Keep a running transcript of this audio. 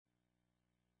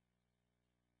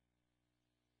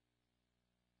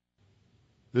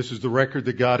This is the record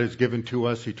that God has given to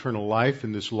us, eternal life,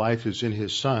 and this life is in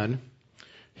His Son.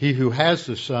 He who has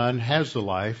the Son has the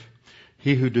life.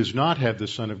 He who does not have the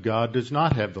Son of God does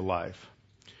not have the life.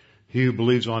 He who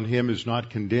believes on Him is not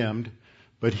condemned,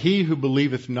 but he who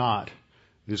believeth not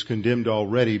is condemned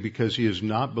already, because he has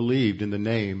not believed in the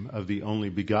name of the only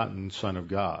begotten Son of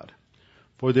God.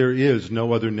 For there is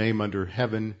no other name under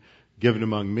heaven given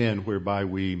among men whereby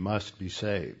we must be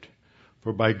saved.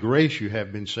 For by grace you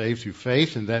have been saved through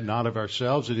faith, and that not of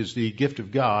ourselves. It is the gift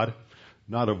of God,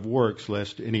 not of works,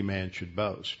 lest any man should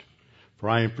boast. For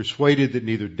I am persuaded that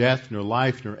neither death, nor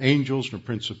life, nor angels, nor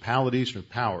principalities, nor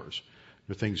powers,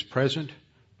 nor things present,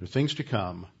 nor things to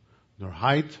come, nor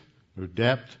height, nor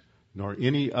depth, nor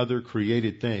any other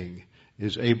created thing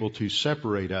is able to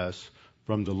separate us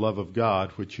from the love of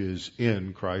God which is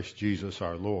in Christ Jesus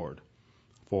our Lord.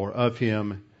 For of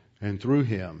Him, and through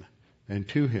Him, and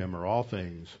to Him are all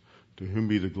things, to whom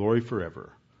be the glory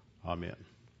forever. Amen.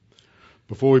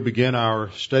 Before we begin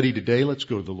our study today, let's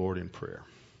go to the Lord in prayer.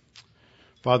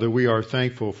 Father, we are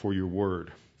thankful for your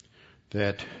word,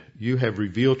 that you have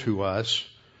revealed to us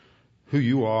who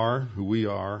you are, who we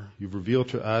are. You've revealed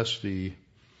to us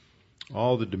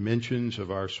all the dimensions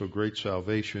of our so great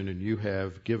salvation, and you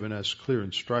have given us clear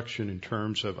instruction in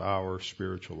terms of our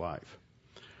spiritual life.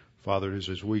 Father, it is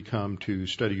as we come to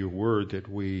study your word that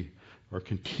we are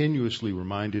continuously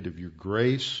reminded of your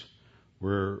grace.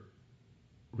 We're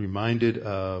reminded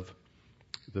of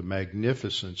the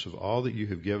magnificence of all that you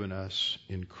have given us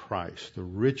in Christ, the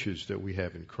riches that we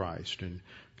have in Christ, and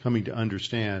coming to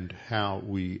understand how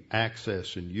we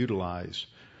access and utilize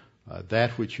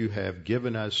that which you have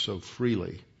given us so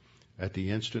freely at the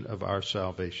instant of our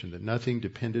salvation, that nothing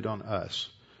depended on us,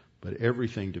 but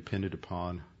everything depended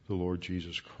upon the Lord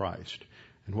Jesus Christ.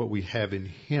 And what we have in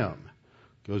Him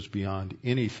goes beyond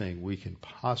anything we can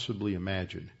possibly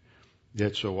imagine.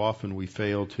 Yet so often we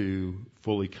fail to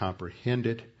fully comprehend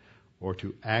it or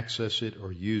to access it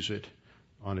or use it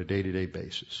on a day-to-day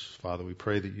basis. Father, we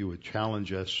pray that you would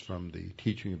challenge us from the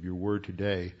teaching of your word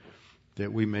today,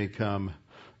 that we may come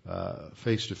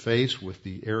face to face with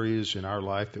the areas in our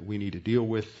life that we need to deal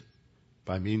with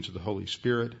by means of the Holy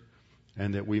Spirit,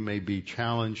 and that we may be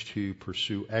challenged to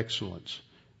pursue excellence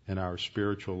in our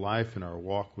spiritual life and our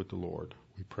walk with the Lord.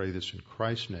 We pray this in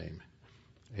Christ's name.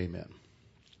 Amen.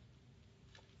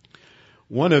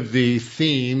 One of the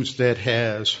themes that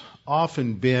has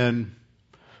often been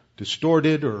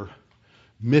distorted or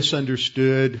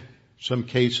misunderstood, some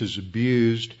cases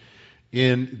abused,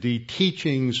 in the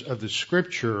teachings of the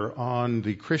Scripture on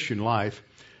the Christian life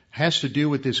has to do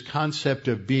with this concept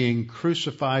of being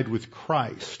crucified with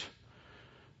Christ.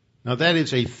 Now, that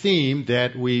is a theme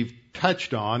that we've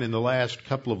touched on in the last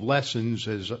couple of lessons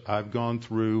as I've gone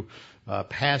through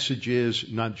passages,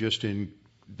 not just in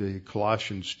the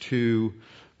Colossians 2,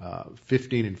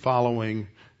 15 and following,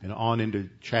 and on into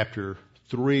chapter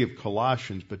 3 of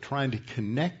Colossians, but trying to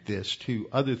connect this to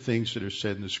other things that are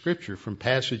said in the Scripture from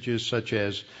passages such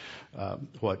as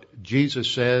what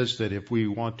Jesus says, that if we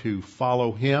want to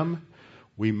follow Him,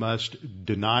 we must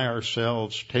deny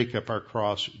ourselves, take up our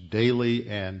cross daily,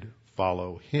 and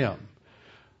follow Him.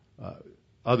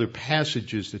 Other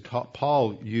passages that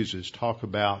Paul uses talk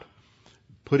about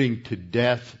putting to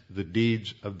death the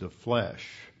deeds of the flesh,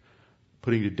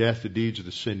 putting to death the deeds of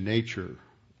the sin nature,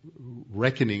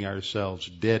 reckoning ourselves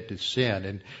dead to sin.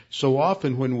 And so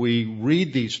often when we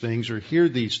read these things or hear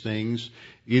these things,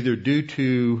 either due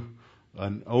to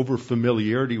an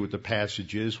over-familiarity with the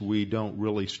passages, we don't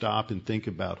really stop and think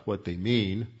about what they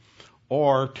mean,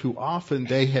 or too often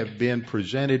they have been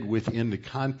presented within the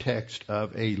context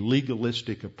of a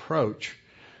legalistic approach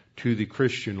to the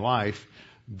Christian life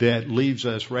that leaves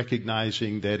us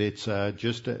recognizing that it's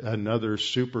just another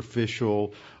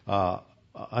superficial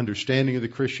understanding of the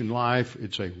Christian life.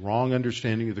 It's a wrong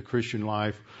understanding of the Christian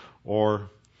life, or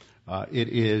it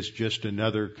is just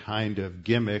another kind of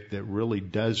gimmick that really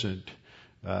doesn't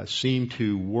seem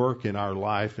to work in our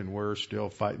life, and we're still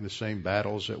fighting the same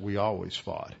battles that we always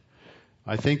fought.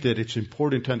 I think that it's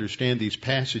important to understand these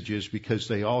passages because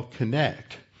they all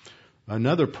connect.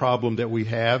 Another problem that we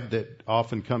have that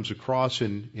often comes across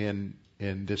in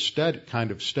this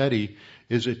kind of study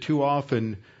is that too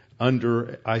often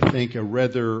under, I think, a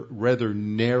rather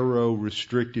narrow,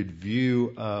 restricted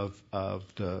view of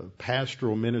the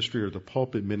pastoral ministry or the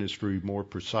pulpit ministry more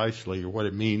precisely, or what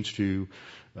it means to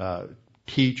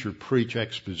teach or preach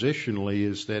expositionally,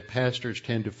 is that pastors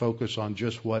tend to focus on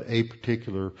just what a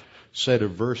particular set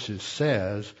of verses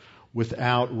says,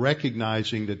 without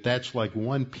recognizing that that's like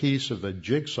one piece of a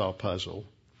jigsaw puzzle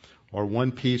or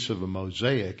one piece of a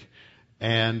mosaic,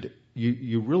 and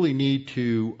you really need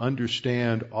to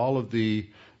understand all of the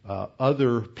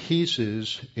other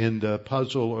pieces in the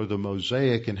puzzle or the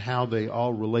mosaic and how they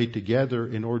all relate together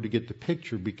in order to get the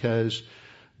picture, because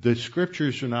the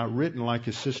scriptures are not written like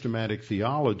a systematic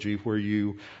theology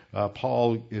where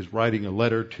Paul is writing a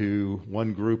letter to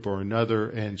one group or another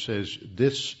and says,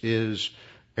 this is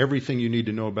everything you need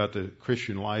to know about the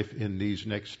Christian life in these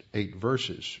next 8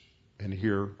 verses. And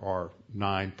here are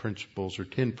 9 principles or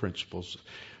 10 principles.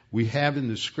 We have in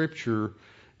the scripture,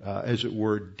 as it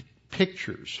were,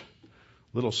 pictures,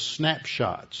 little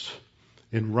snapshots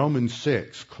in Romans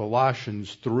 6,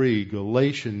 Colossians 3,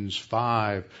 Galatians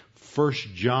 5, 1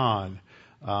 John,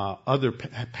 other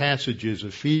passages,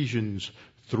 Ephesians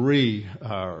 3,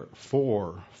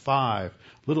 4, 5,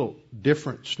 little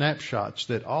different snapshots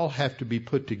that all have to be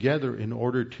put together in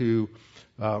order to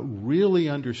really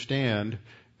understand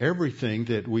everything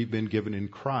that we've been given in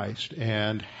Christ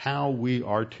and how we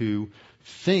are to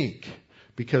think.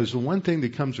 Because the one thing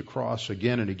that comes across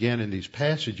again and again in these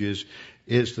passages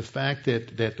is the fact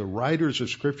that the writers of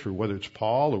Scripture, whether it's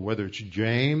Paul or whether it's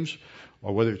James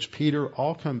or whether it's Peter,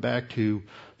 all come back to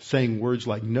saying words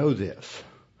like, know this,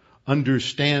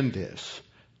 understand this,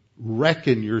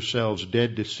 reckon yourselves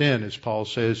dead to sin, as Paul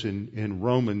says in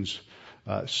Romans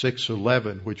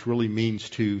 6:11, which really means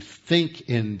to think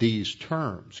in these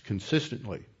terms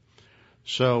consistently.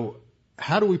 So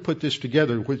how do we put this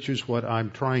together, which is what I'm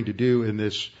trying to do in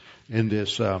this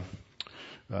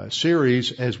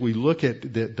series as we look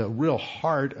at the real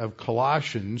heart of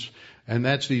Colossians, and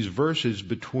that's these verses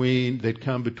that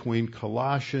come between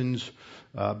Colossians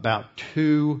about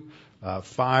 2,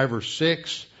 5 or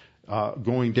 6,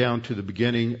 going down to the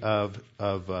beginning of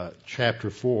chapter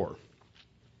 4.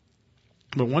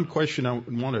 But one question I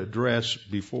want to address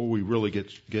before we really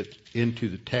get into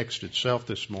the text itself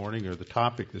this morning, or the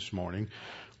topic this morning,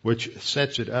 which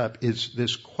sets it up, is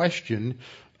this question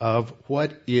of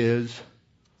what is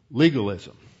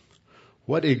legalism.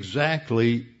 What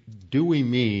exactly do we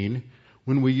mean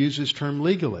when we use this term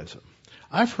legalism?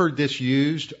 I've heard this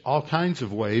used all kinds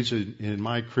of ways in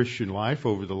my Christian life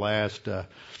over the last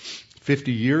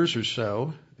 50 years or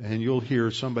so. And you'll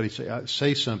hear somebody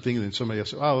say something, and then somebody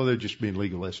else say, oh, they're just being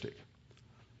legalistic.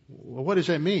 Well, what does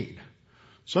that mean?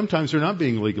 Sometimes they're not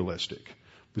being legalistic.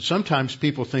 But sometimes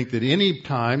people think that any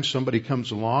time somebody comes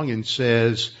along and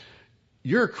says,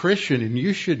 you're a Christian and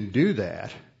you shouldn't do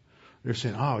that, they're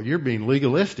saying, oh, you're being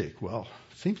legalistic. Well,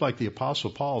 it seems like the Apostle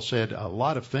Paul said a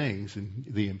lot of things in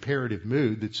the imperative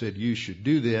mood that said you should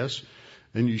do this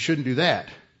and you shouldn't do that.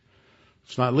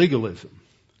 It's not legalism.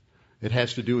 It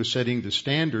has to do with setting the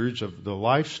standards of the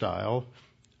lifestyle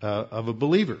of a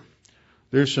believer.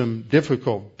 There's some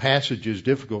difficult passages,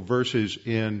 difficult verses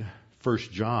in 1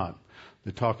 John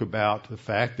that talk about the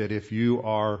fact that if you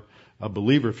are a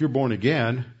believer, if you're born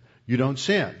again, you don't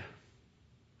sin.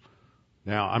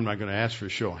 Now, I'm not going to ask for a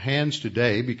show of hands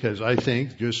today, because I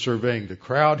think, just surveying the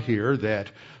crowd here,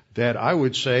 that I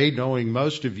would say, knowing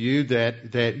most of you,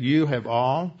 that you have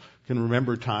all can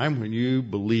remember a time when you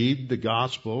believed the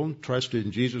gospel, trusted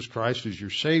in Jesus Christ as your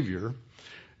Savior.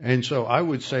 And so I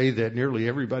would say that nearly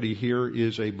everybody here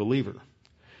is a believer.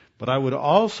 But I would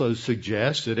also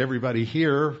suggest that everybody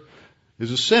here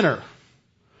is a sinner.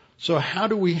 So how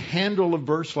do we handle a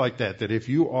verse like that? That if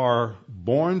you are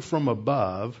born from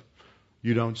above,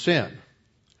 you don't sin.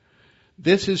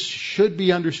 This should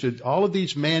be understood. All of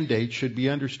these mandates should be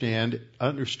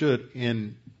understood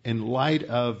in light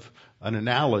of an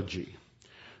analogy.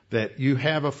 That you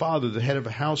have a father, the head of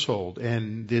a household,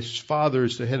 and this father,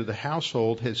 as the head of the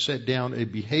household, has set down a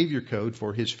behavior code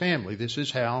for his family. This is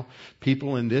how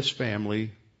people in this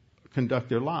family conduct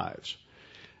their lives.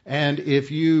 And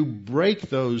if you break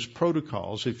those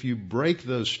protocols, if you break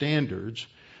those standards,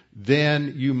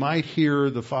 then you might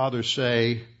hear the father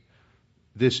say,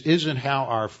 this isn't how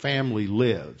our family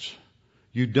lives.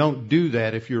 You don't do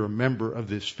that if you're a member of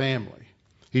this family.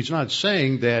 He's not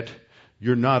saying that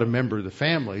you're not a member of the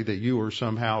family, that you were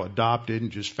somehow adopted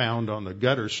and just found on the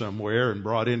gutter somewhere and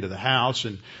brought into the house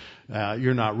and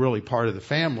you're not really part of the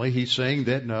family. He's saying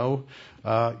that no,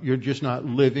 you're just not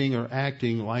living or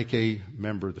acting like a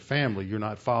member of the family. You're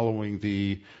not following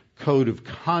the code of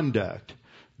conduct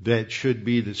that should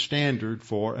be the standard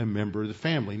for a member of the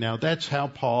family. Now, that's how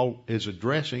Paul is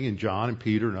addressing, and John and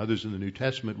Peter and others in the New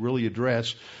Testament really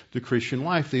address the Christian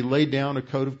life. They lay down a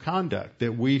code of conduct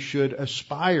that we should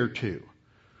aspire to.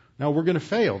 Now, we're going to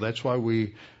fail. That's why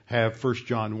we have 1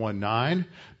 John 1:9,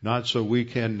 not so we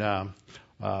can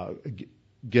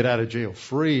get out of jail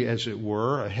free, as it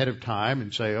were, ahead of time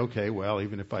and say, okay, well,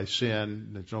 even if I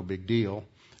sin, it's no big deal.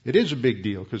 It is a big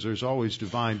deal because there's always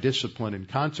divine discipline and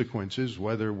consequences,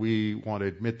 whether we want to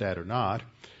admit that or not.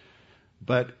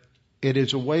 But it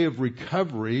is a way of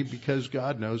recovery because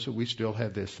God knows that we still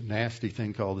have this nasty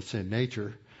thing called the sin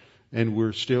nature, and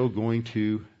we're still going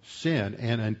to sin.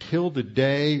 And until the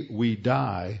day we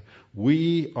die,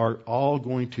 we are all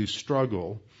going to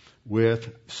struggle with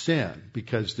sin,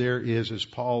 because there is, as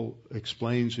Paul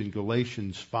explains in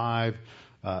Galatians 5,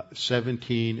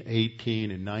 17,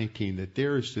 18, and 19, that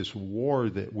there is this war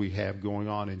that we have going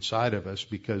on inside of us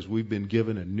because we've been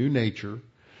given a new nature,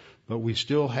 but we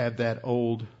still have that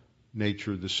old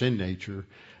nature, the sin nature,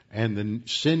 and the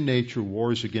sin nature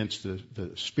wars against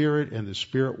the spirit, and the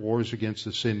spirit wars against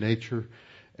the sin nature,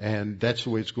 and that's the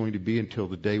way it's going to be until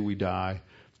the day we die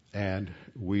and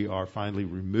we are finally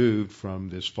removed from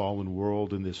this fallen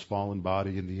world and this fallen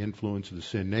body and the influence of the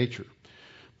sin nature.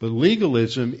 But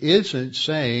legalism isn't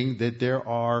saying that there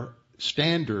are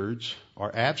standards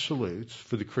or absolutes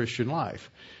for the Christian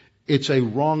life. It's a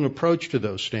wrong approach to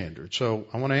those standards. So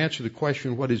I want to answer the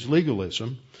question, what is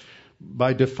legalism?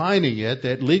 By defining it,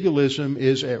 that legalism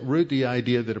is at root the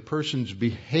idea that a person's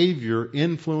behavior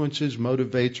influences,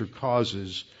 motivates, or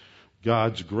causes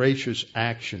God's gracious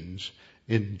actions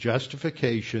in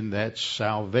justification, that's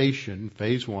salvation,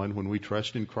 phase one, when we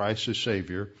trust in Christ as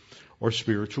Savior, or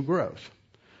spiritual growth.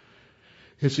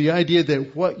 It's the idea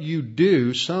that what you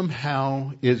do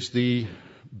somehow is the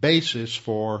basis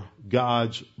for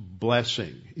God's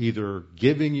blessing, either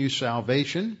giving you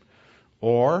salvation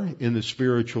or in the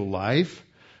spiritual life,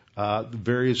 the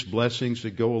various blessings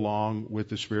that go along with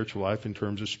the spiritual life in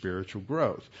terms of spiritual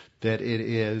growth. That it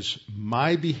is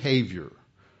my behavior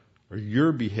or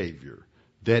your behavior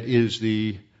that is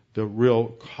the real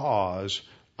cause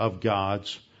of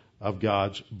God's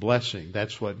blessing.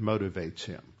 That's what motivates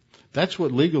Him. That's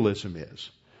what legalism is.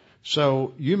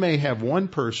 So you may have one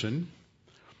person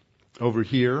over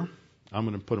here. I'm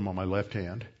going to put him on my left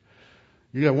hand.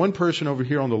 You got one person over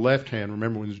here on the left hand.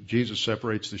 Remember when Jesus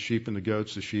separates the sheep and the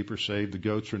goats, the sheep are saved, the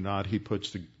goats are not. He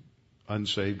puts the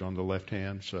unsaved on the left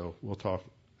hand. So we'll talk,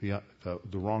 the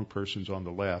wrong person's on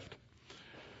the left.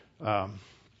 On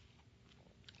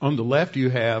the left, you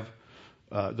have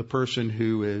the person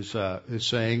who is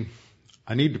saying,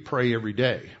 I need to pray every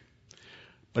day.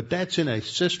 But that's in a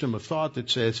system of thought that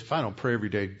says, if I don't pray every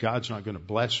day, God's not going to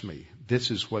bless me.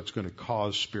 This is what's going to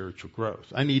cause spiritual growth.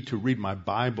 I need to read my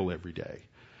Bible every day.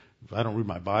 If I don't read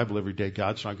my Bible every day,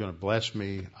 God's not going to bless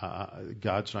me.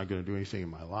 God's not going to do anything in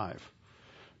my life.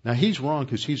 Now, he's wrong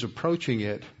because he's approaching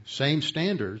it, same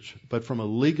standards, but from a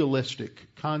legalistic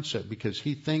concept, because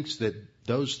he thinks that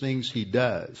those things he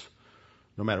does,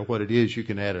 no matter what it is, you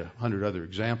can add 100 other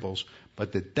examples,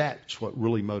 but that's what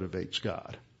really motivates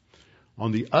God.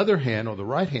 On the other hand, on the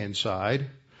right-hand side,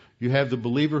 you have the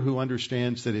believer who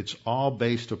understands that it's all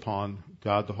based upon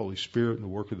God, the Holy Spirit, and the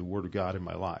work of the Word of God in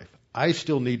my life. I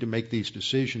still need to make these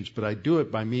decisions, but I do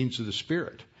it by means of the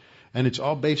Spirit. And it's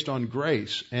all based on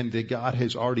grace, and that God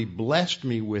has already blessed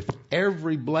me with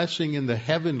every blessing in the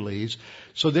heavenlies,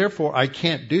 so therefore I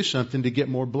can't do something to get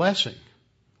more blessing.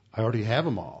 I already have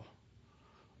them all.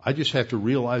 I just have to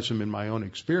realize them in my own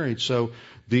experience. So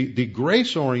the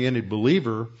grace-oriented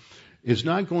believer is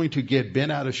not going to get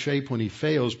bent out of shape when he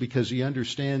fails, because he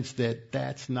understands that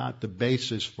that's not the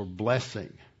basis for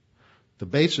blessing. The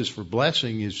basis for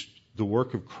blessing is the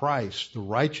work of Christ, the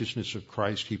righteousness of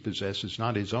Christ he possesses,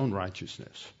 not his own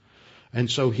righteousness. And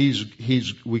so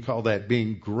we call that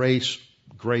being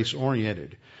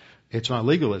grace-oriented. It's not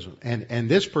legalism. And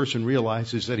this person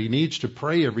realizes that he needs to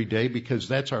pray every day because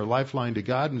that's our lifeline to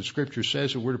God, and the Scripture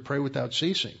says that we're to pray without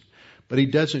ceasing. But he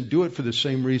doesn't do it for the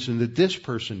same reason that this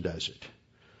person does it.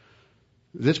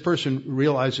 This person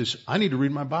realizes, I need to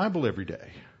read my Bible every day.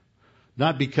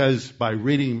 Not because by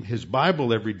reading his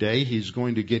Bible every day he's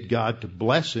going to get God to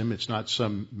bless him. It's not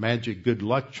some magic good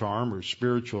luck charm or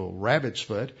spiritual rabbit's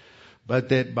foot. But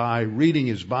that by reading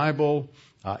his Bible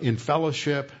in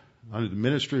fellowship, under the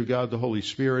ministry of God, the Holy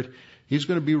Spirit, he's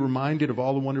going to be reminded of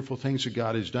all the wonderful things that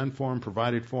God has done for him,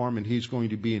 provided for him, and he's going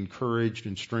to be encouraged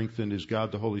and strengthened as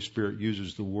God, the Holy Spirit,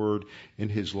 uses the Word in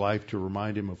his life to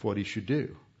remind him of what he should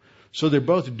do. So they're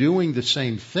both doing the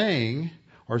same thing,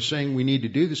 or saying we need to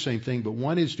do the same thing, but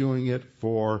one is doing it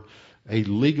for a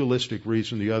legalistic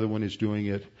reason, the other one is doing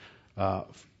it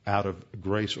out of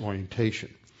grace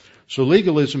orientation. So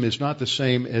legalism is not the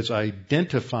same as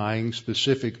identifying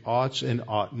specific oughts and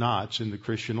ought-nots in the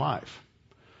Christian life.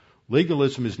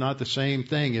 Legalism is not the same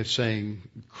thing as saying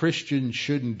Christians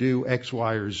shouldn't do X,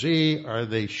 Y, or Z, or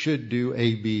they should do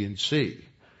A, B, and C.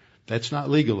 That's not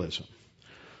legalism.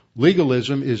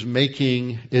 Legalism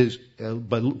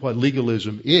but what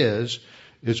legalism is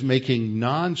is making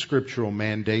non-scriptural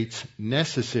mandates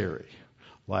necessary,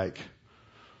 like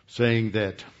saying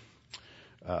that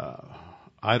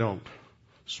I don't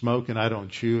smoke and I don't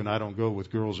chew and I don't go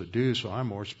with girls that do, so I'm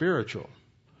more spiritual.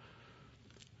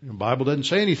 The Bible doesn't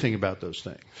say anything about those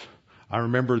things. I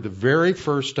remember the very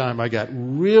first time I got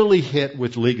really hit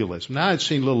with legalism. Now, I'd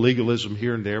seen little legalism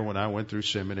here and there when I went through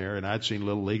seminary, and I'd seen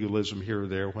little legalism here or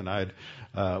there when I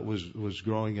was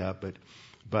growing up.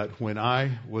 But when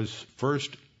I was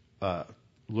first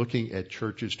looking at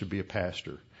churches to be a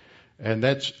pastor, and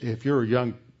that's if you're a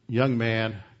young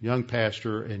man, young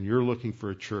pastor, and you're looking for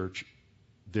a church,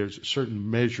 there's a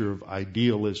certain measure of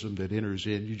idealism that enters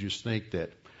in. You just think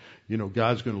that,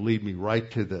 God's going to lead me right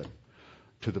to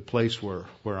the place where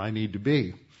I need to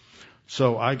be.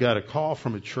 So I got a call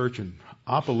from a church in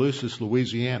Opelousas,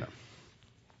 Louisiana.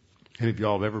 Any of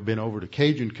y'all have ever been over to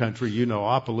Cajun country,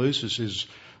 Opelousas is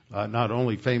not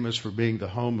only famous for being the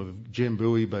home of Jim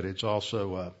Bowie, but it's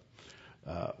also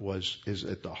is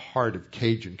at the heart of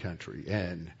Cajun country.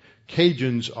 And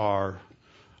Cajuns are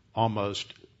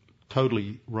almost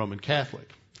totally Roman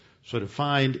Catholic. So to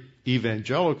find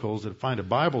evangelicals, to find a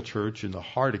Bible church in the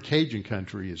heart of Cajun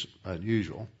country is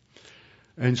unusual.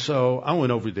 And so I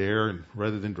went over there, and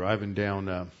rather than driving down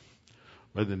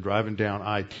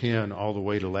I-10 all the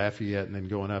way to Lafayette and then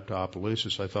going up to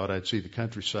Opelousas, I thought I'd see the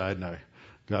countryside, and I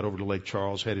got over to Lake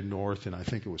Charles, headed north, and I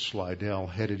think it was Slidell,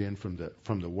 headed in from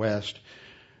the west.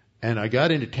 And I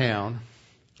got into town,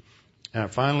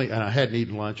 and I hadn't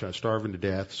eaten lunch. I was starving to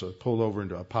death, so I pulled over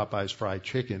into a Popeye's Fried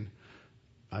Chicken.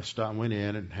 I went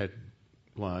in and had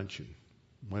lunch and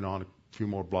went on a few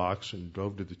more blocks and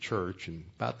drove to the church. And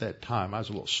about that time, I was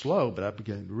a little slow, but I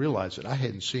began to realize that I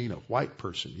hadn't seen a white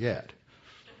person yet.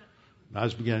 And I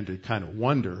was beginning to kind of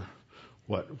wonder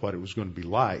what it was going to be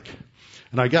like.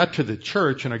 And I got to the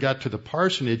church and I got to the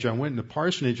parsonage. I went in the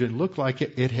parsonage and it looked like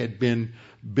it had been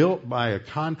built by a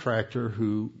contractor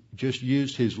who just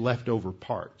used his leftover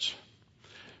parts.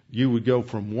 You would go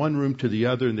from one room to the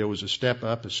other, and there was a step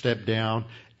up, a step down.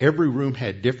 Every room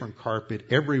had different carpet.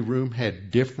 Every room had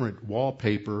different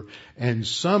wallpaper. And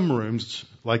some rooms,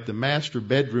 like the master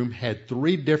bedroom, had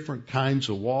 3 different kinds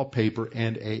of wallpaper,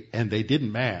 and they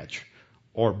didn't match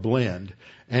or blend.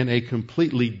 And a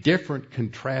completely different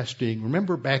contrasting.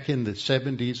 Remember back in the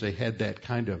 70s, they had that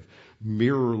kind of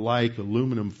mirror-like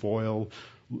aluminum foil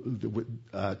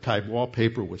type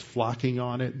wallpaper with flocking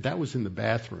on it. That was in the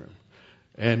bathroom.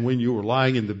 And when you were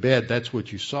lying in the bed, that's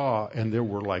what you saw. And there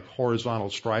were like horizontal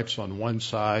stripes on one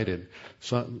side and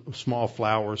some small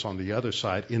flowers on the other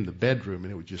side in the bedroom.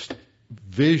 And it was just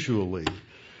visually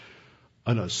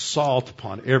an assault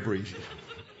upon everything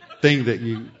that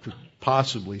you could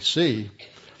possibly see.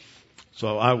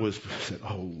 So I said,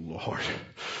 oh, Lord.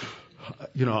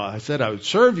 I said I would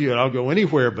serve you and I'll go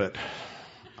anywhere, but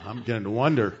I'm beginning to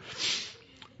wonder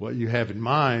what you have in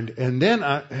mind. And then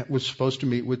I was supposed to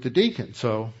meet with the deacon.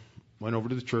 So went over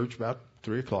to the church about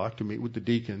 3:00 to meet with the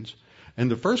deacons. And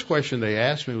the first question they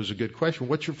asked me was a good question.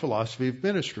 What's your philosophy of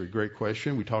ministry? Great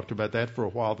question. We talked about that for a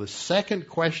while. The second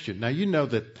question, now you know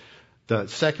that the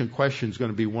second question is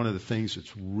going to be one of the things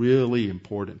that's really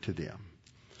important to them.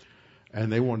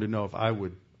 And they wanted to know if I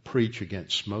would preach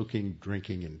against smoking,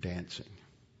 drinking, and dancing.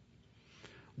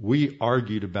 We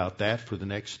argued about that for the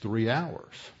next 3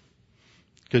 hours.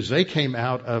 Because they came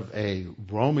out of a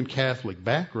Roman Catholic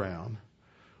background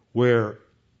where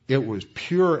it was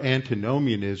pure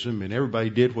antinomianism and everybody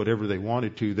did whatever they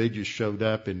wanted to. They just showed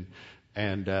up and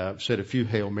said a few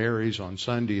Hail Marys on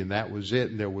Sunday, and that was it.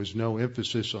 And there was no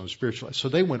emphasis on spiritual life. So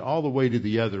they went all the way to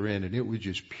the other end, and it was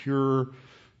just pure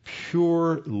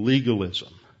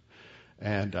legalism.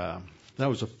 And that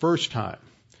was the first time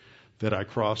that I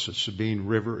crossed the Sabine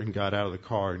River and got out of the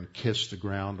car and kissed the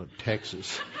ground of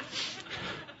Texas.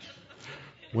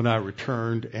 When I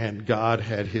returned, and God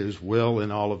had His will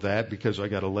in all of that, because I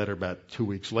got a letter about 2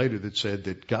 weeks later that said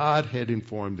that God had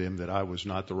informed them that I was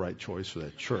not the right choice for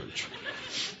that church.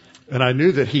 And I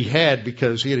knew that He had,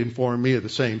 because He had informed me of the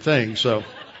same thing. So,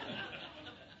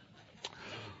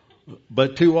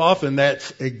 but too often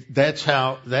that's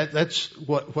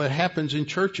what happens in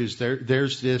churches.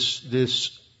 There's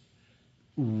this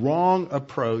wrong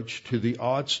approach to the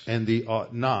oughts and the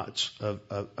ought-nots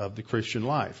of the Christian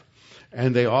life.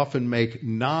 And they often make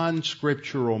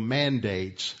non-scriptural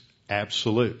mandates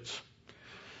absolutes.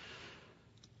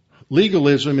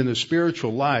 Legalism in the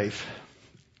spiritual life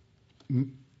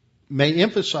may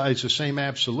emphasize the same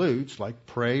absolutes, like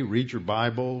pray, read your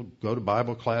Bible, go to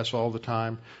Bible class all the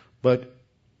time, but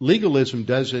legalism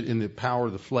does it in the power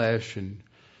of the flesh,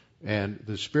 and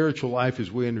the spiritual life as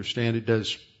we understand it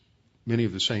does many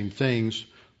of the same things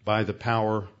by the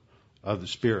power of the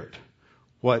Spirit.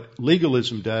 What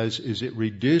legalism does is it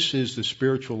reduces the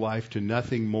spiritual life to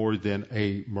nothing more than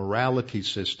a morality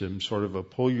system, sort of a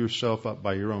pull yourself up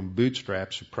by your own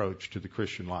bootstraps approach to the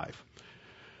Christian life.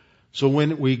 So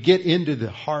when we get into the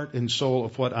heart and soul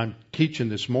of what I'm teaching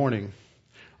this morning,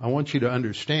 I want you to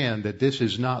understand that this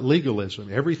is not legalism.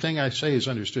 Everything I say is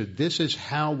understood. This is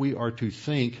how we are to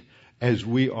think as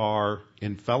we are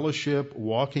in fellowship,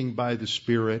 walking by the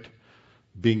Spirit,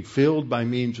 being filled by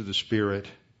means of the Spirit,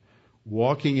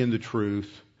 walking in the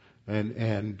truth,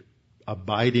 and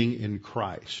abiding in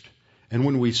Christ. And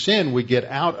when we sin, we get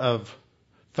out of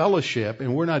fellowship,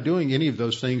 and we're not doing any of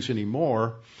those things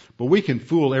anymore, but we can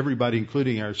fool everybody,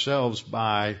 including ourselves,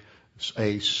 by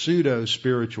a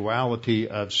pseudo-spirituality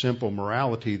of simple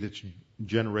morality that's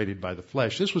generated by the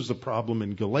flesh. This was the problem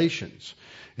in Galatians.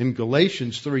 In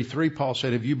Galatians 3:3, Paul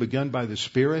said, have you begun by the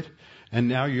Spirit, and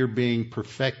now you're being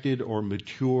perfected or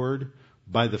matured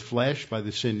by the flesh, by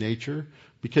the sin nature?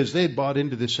 Because they had bought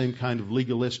into the same kind of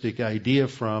legalistic idea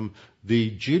from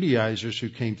the Judaizers who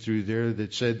came through there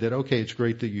that said that, okay, it's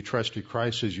great that you trusted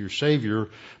Christ as your Savior,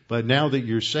 but now that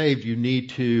you're saved, you need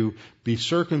to be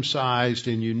circumcised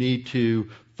and you need to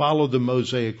follow the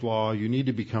Mosaic law. You need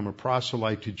to become a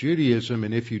proselyte to Judaism,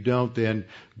 and if you don't, then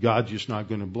God's just not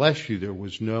going to bless you. There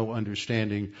was no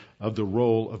understanding of the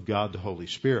role of God the Holy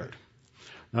Spirit.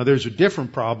 Now, there's a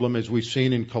different problem, as we've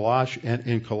seen in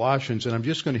Colossians, and I'm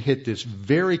just going to hit this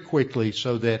very quickly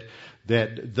so that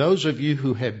those of you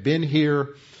who have been here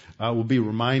will be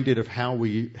reminded of how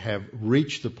we have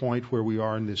reached the point where we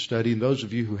are in this study, and those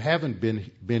of you who haven't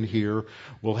been here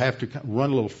will have to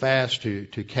run a little fast to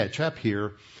catch up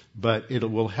here, but it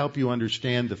will help you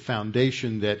understand the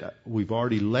foundation that we've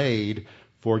already laid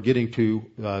for getting to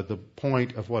the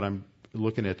point of what I'm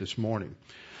looking at this morning.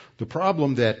 The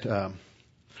problem that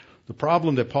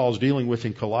Paul's dealing with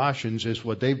in Colossians is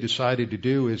what they've decided to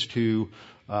do is to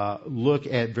look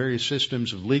at various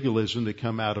systems of legalism that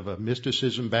come out of a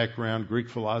mysticism background, Greek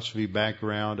philosophy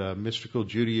background, a mystical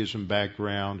Judaism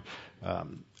background,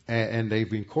 and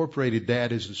they've incorporated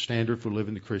that as the standard for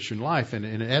living the Christian life. And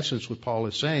in essence, what Paul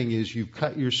is saying is you've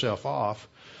cut yourself off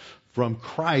from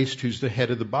Christ, who's the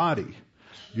head of the body.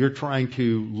 You're trying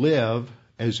to live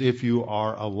as if you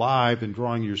are alive and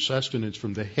drawing your sustenance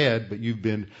from the head, but you've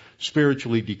been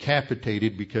spiritually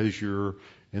decapitated because you're,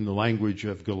 in the language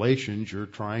of Galatians, you're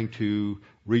trying to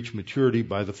reach maturity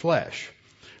by the flesh.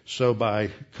 So by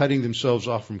cutting themselves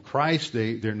off from Christ,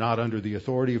 they're not under the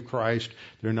authority of Christ.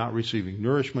 They're not receiving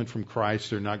nourishment from Christ.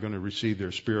 They're not going to receive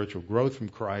their spiritual growth from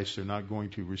Christ. They're not going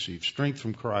to receive strength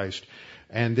from Christ.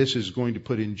 And this is going to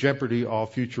put in jeopardy all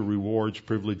future rewards,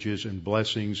 privileges, and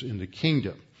blessings in the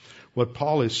kingdom. What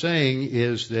Paul is saying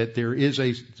is that there is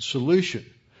a solution.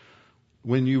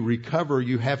 When you recover,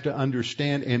 you have to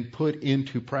understand and put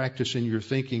into practice in your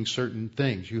thinking certain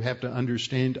things. You have to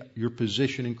understand your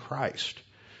position in Christ.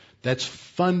 That's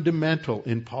fundamental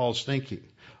in Paul's thinking.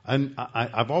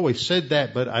 I've always said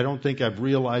that, but I don't think I've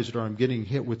realized it, or I'm getting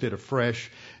hit with it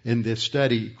afresh in this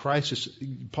study.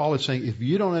 Paul is saying, if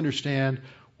you don't understand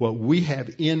what we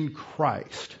have in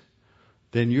Christ,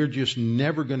 then you're just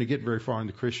never going to get very far in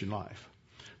the Christian life,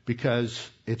 because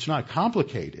it's not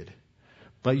complicated.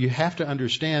 But you have to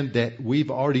understand that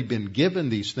we've already been given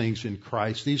these things in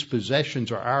Christ. These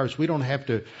possessions are ours. We don't have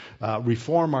to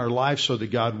reform our life so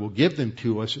that God will give them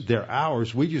to us. They're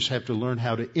ours. We just have to learn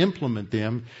how to implement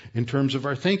them in terms of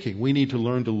our thinking. We need to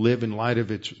learn to live in light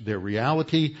of their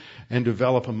reality and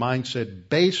develop a mindset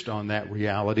based on that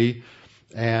reality.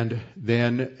 And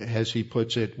then, as he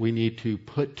puts it, we need to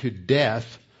put to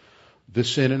death the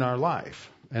sin in our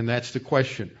life. And that's the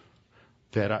question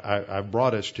that I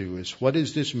brought us to, is what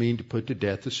does this mean to put to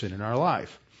death the sin in our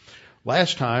life?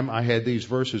 Last time I had these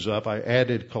verses up, I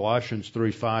added Colossians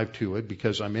 3:5 to it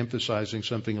because I'm emphasizing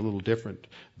something a little different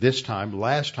this time.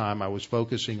 Last time I was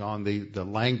focusing on the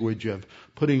language of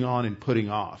putting on and putting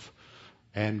off.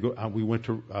 And we went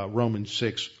to Romans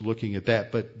 6 looking at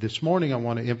that. But this morning I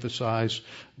want to emphasize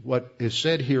what is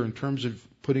said here in terms of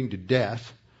putting to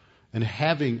death and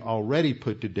having already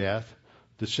put to death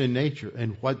the sin nature,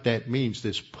 and what that means,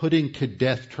 this putting to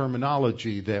death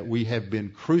terminology, that we have been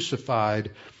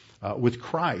crucified with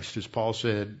Christ, as Paul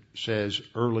says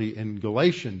early in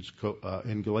Galatians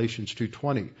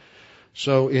 2:20.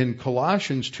 So in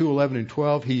Colossians 2:11 and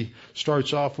 12, he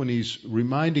starts off when he's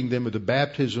reminding them of the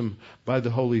baptism by the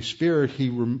Holy Spirit.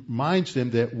 He reminds them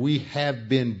that we have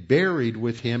been buried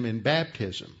with him in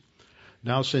baptism.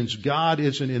 Now, since God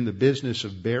isn't in the business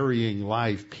of burying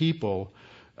live people,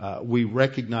 we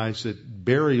recognize that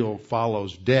burial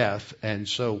follows death, and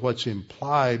so what's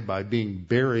implied by being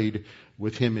buried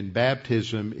with him in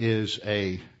baptism is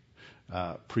a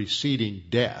preceding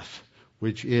death,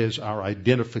 which is our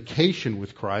identification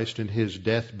with Christ in His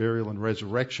death, burial, and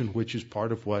resurrection, which is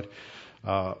part of what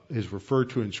is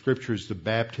referred to in Scripture as the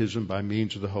baptism by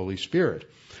means of the Holy Spirit.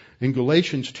 In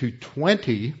Colossians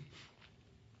 2:20,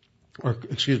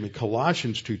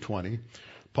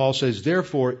 Paul says,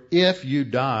 therefore, if you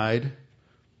died,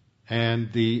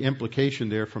 and the implication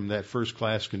there from that first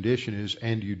class condition is,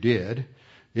 and you did.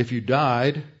 If you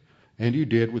died, and you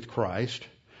did with Christ,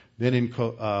 then in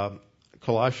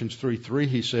Colossians 3:3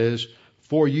 he says,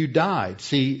 for you died.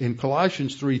 See, in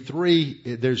Colossians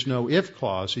 3:3, there's no if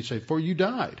clause. He says, for you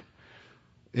died.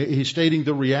 He's stating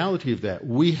the reality of that.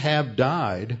 We have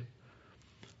died,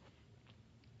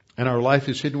 and our life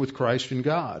is hidden with Christ in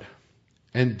God.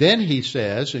 And then he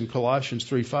says in Colossians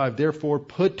 3:5, therefore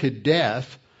put to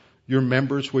death your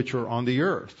members which are on the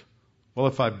earth. Well,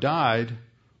 if I've died,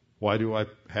 why do I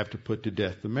have to put to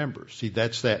death the members? See,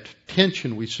 that's that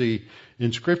tension we see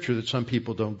in Scripture that some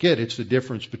people don't get. It's the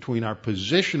difference between our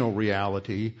positional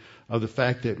reality of the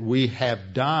fact that we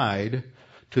have died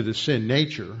to the sin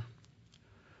nature,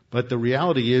 but the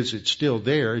reality is it's still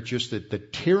there. It's just that the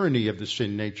tyranny of the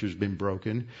sin nature has been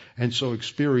broken, and so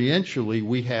experientially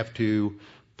we have to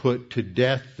put to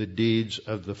death the deeds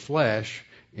of the flesh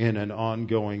in an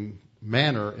ongoing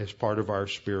manner as part of our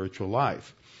spiritual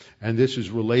life. And this is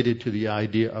related to the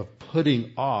idea of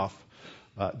putting off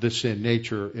the sin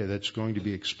nature that's going to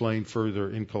be explained further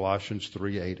in Colossians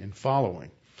 3:8 and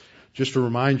following. Just to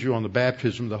remind you on the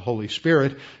baptism of the Holy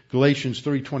Spirit, Galatians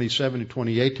 3:27 and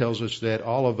 28 tells us that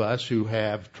all of us who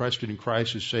have trusted in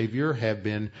Christ as Savior have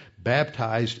been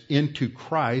baptized into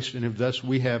Christ, and if thus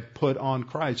we have put on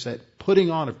Christ. That putting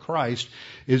on of Christ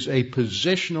is a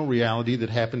positional reality that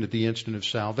happened at the instant of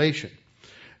salvation.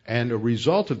 And a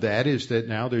result of that is that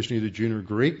now there's neither Jew nor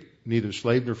Greek, neither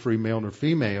slave nor free, male nor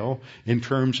female, in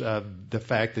terms of the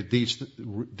fact that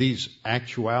these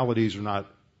actualities are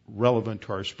not relevant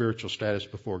to our spiritual status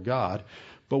before God,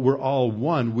 but we're all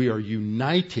one. We are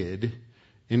united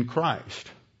in Christ.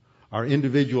 Our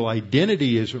individual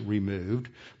identity isn't removed,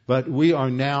 but we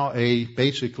are now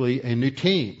basically a new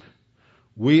team.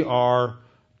 We are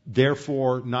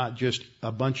therefore not just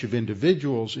a bunch of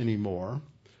individuals anymore.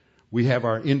 We have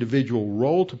our individual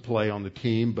role to play on the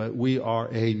team, but we are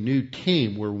a new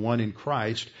team. We're one in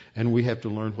Christ, and we have to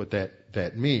learn what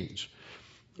that means.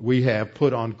 We have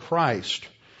put on Christ.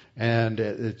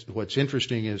 And what's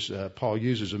interesting is Paul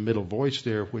uses a middle voice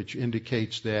there, which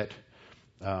indicates that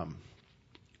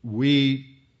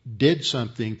we did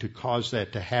something to cause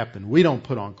that to happen. We don't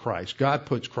put on Christ. God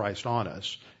puts Christ on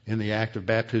us in the act of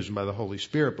baptism by the Holy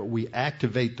Spirit, but we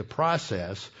activate the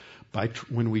process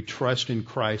when we trust in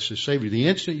Christ as Savior. The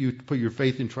instant you put your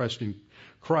faith and trust in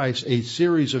Christ, a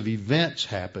series of events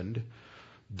happened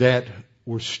that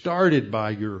were started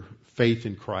by your faith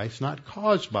in Christ, not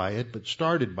caused by it, but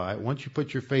started by it. Once you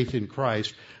put your faith in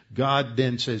Christ, God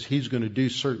then says He's going to do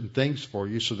certain things for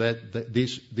you so that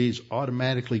these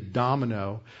automatically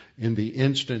domino in the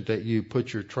instant that you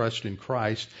put your trust in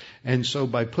Christ. And so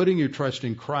by putting your trust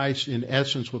in Christ, in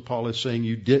essence what Paul is saying,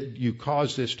 you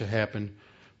caused this to happen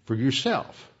for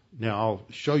yourself. Now I'll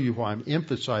show you why I'm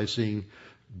emphasizing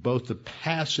both the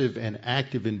passive and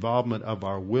active involvement of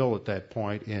our will at that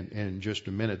point in just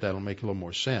a minute. That'll make a little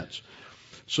more sense.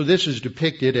 So this is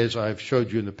depicted, as I've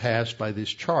showed you in the past, by this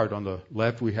chart. On the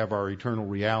left we have our eternal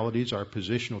realities, our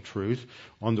positional truth.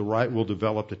 On the right we'll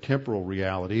develop the temporal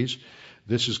realities.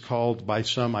 This is called by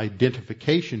some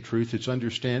identification truth. It's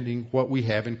understanding what we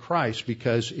have in Christ,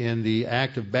 because in the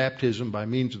act of baptism by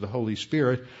means of the Holy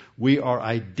Spirit, we are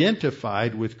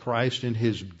identified with Christ in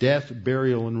His death,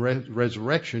 burial, and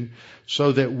resurrection,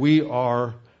 so that we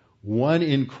are one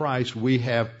in Christ. We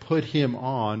have put Him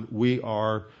on. We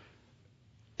are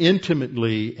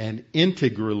intimately and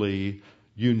integrally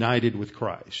united with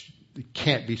Christ. It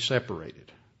can't be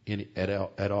separated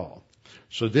at all.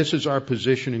 So this is our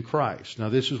position in Christ. Now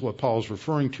this is what Paul's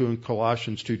referring to in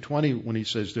Colossians 2:20 when he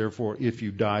says, therefore, if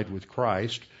you died with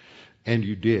Christ, and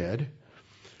you did.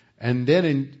 And then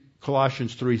in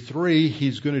Colossians 3:3,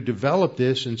 he's going to develop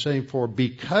this and saying, for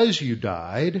because you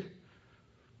died,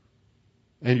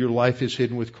 and your life is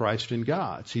hidden with Christ in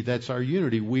God. See, that's our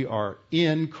unity. We are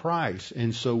in Christ,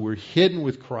 and so we're hidden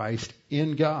with Christ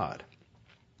in God.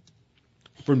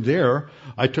 From there,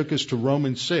 I took us to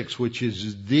Romans 6, which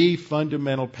is the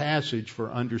fundamental passage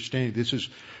for understanding.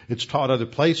 It's taught other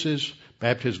places.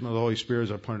 Baptism of the Holy Spirit,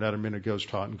 as I pointed out a minute ago, is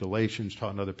taught in Galatians,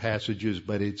 taught in other passages,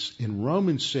 but it's in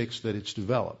Romans 6 that it's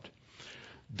developed.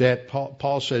 That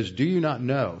Paul says, do you not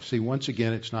know? See, once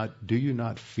again, it's not, do you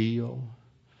not feel?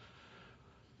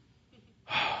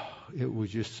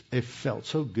 it felt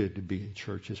so good to be in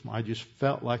church this morning. I just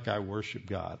felt like I worship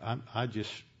God. I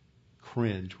just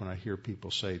cringe when I hear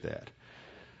people say that.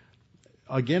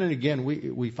 Again and again,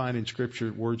 we find in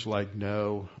Scripture words like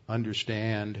know,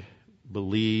 understand,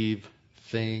 believe,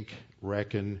 think,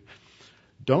 reckon.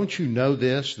 Don't you know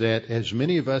this, that as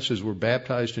many of us as were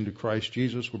baptized into Christ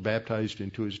Jesus were baptized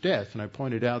into his death? And I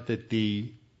pointed out that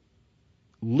the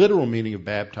literal meaning of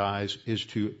baptize is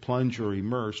to plunge or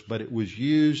immerse, but it was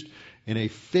used in a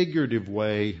figurative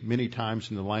way many times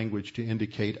in the language to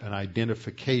indicate an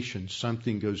identification.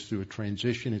 Something goes through a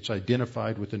transition. It's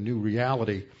identified with a new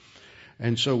reality.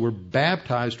 And so we're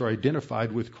baptized or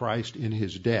identified with Christ in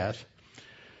his death.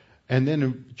 And then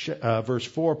in verse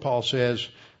 4, Paul says,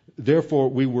 therefore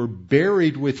we were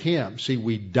buried with him. See,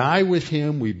 we die with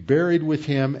him, we buried with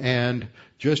him, and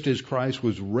just as Christ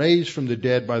was raised from the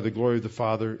dead by the glory of the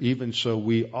Father, even so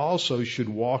we also should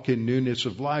walk in newness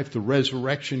of life. The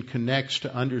resurrection connects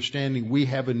to understanding we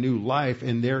have a new life,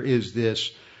 and there is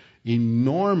this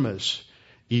enormous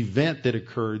event that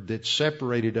occurred that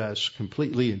separated us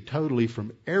completely and totally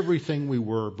from everything we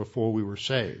were before we were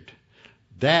saved.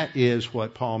 That is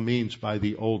what Paul means by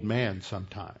the old man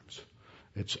sometimes.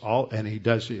 It's all, and he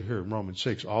does it here in Romans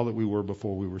 6, all that we were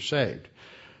before we were saved.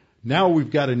 Now we've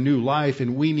got a new life,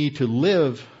 and we need to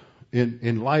live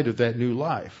in light of that new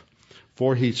life.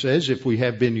 For he says, if we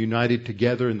have been united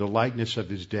together in the likeness of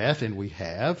his death, and we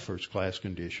have, first class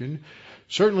condition,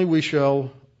 certainly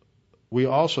we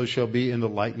also shall be in the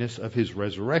likeness of his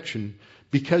resurrection,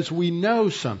 because we know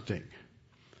something.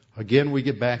 Again, we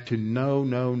get back to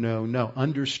no.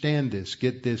 Understand this.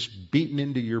 Get this beaten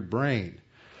into your brain.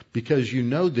 Because you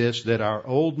know this, that our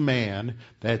old man,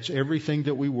 that's everything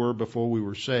that we were before we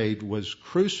were saved, was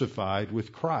crucified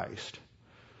with Christ.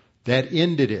 That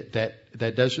ended it.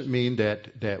 That doesn't mean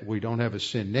that we don't have a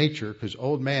sin nature, because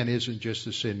old man isn't just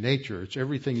a sin nature. It's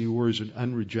everything you were as an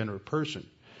unregenerate person.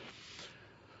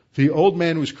 The old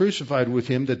man was crucified with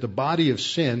him, that the body of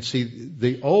sin, see,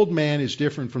 the old man is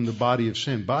different from the body of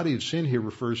sin. Body of sin here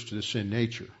refers to the sin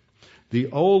nature.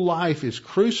 The old life is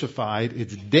crucified,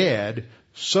 it's dead,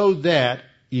 so that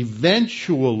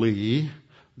eventually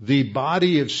the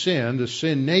body of sin, the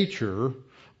sin nature,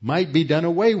 might be done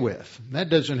away with. That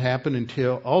doesn't happen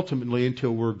ultimately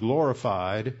until we're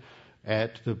glorified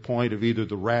at the point of either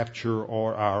the rapture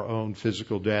or our own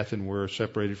physical death, and we're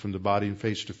separated from the body and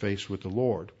face to face with the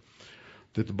Lord.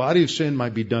 That the body of sin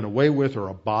might be done away with or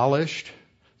abolished.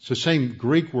 It's the same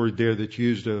Greek word there that's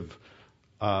used of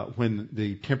when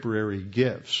the temporary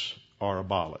gifts are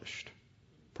abolished.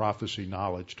 Prophecy,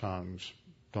 knowledge, tongues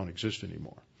don't exist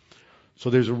anymore. So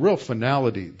there's a real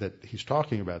finality that he's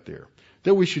talking about there.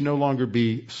 That we should no longer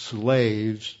be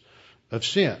slaves of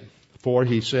sin. For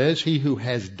he says, he who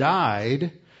has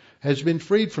died has been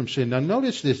freed from sin. Now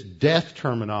notice this death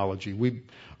terminology.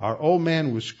 Our old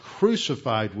man was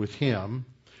crucified with him.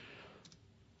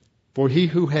 For he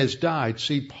who has died.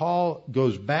 See, Paul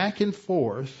goes back and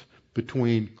forth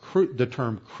between the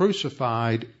term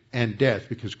crucified and death,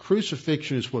 because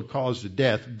crucifixion is what caused the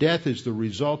death. Death is the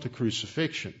result of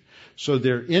crucifixion. So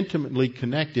they're intimately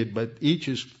connected, but each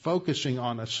is focusing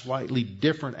on a slightly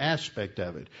different aspect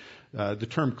of it. The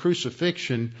term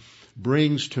crucifixion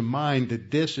brings to mind that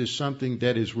this is something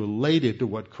that is related to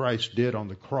what Christ did on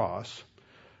the cross.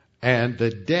 And the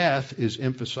death is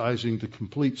emphasizing the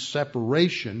complete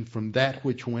separation from that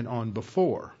which went on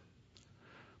before.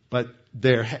 But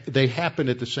they happen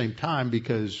at the same time,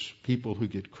 because people who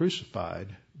get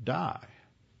crucified die.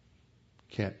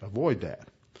 Can't avoid that.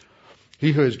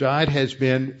 He who has died has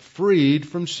been freed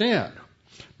from sin.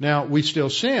 Now, we still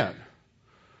sin,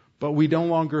 but we no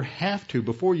longer have to.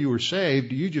 Before you were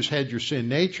saved, you just had your sin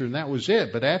nature, and that was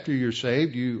it. But after you're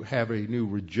saved, you have a new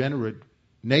regenerate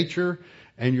nature,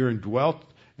 and you're indwelt,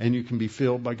 and you can be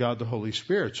filled by God the Holy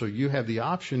Spirit. So you have the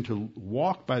option to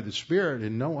walk by the Spirit,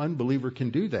 and no unbeliever can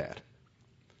do that.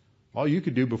 All you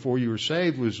could do before you were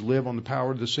saved was live on the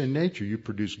power of the sin nature. You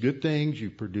produce good things, you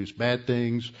produce bad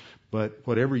things, but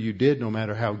whatever you did, no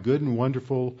matter how good and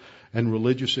wonderful and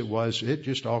religious it was, it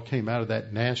just all came out of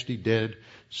that nasty, dead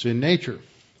sin nature.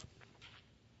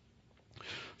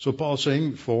 So Paul's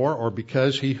saying, for or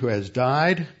because he who has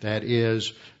died, that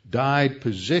is, died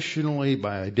positionally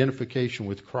by identification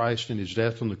with Christ in his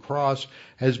death on the cross,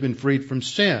 has been freed from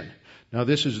sin. Now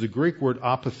this is the Greek word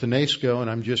apothenesko, and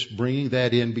I'm just bringing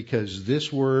that in because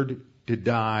this word to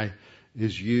die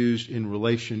is used in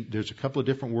relation. There's a couple of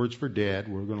different words for dead.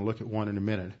 We're going to look at one in a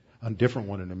minute, a different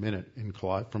one in a minute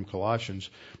from Colossians.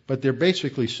 But they're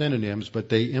basically synonyms, but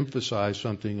they emphasize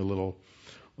something a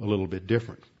little bit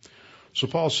different. So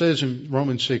Paul says in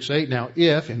Romans 6:8, now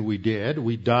if, and we did,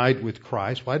 we died with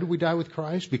Christ. Why did we die with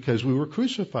Christ? Because we were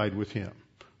crucified with Him.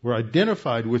 We're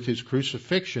identified with His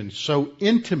crucifixion so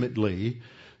intimately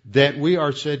that we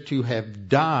are said to have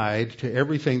died to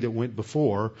everything that went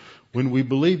before when we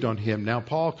believed on Him. Now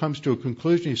Paul comes to a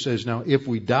conclusion. He says, now if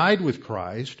we died with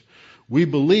Christ, we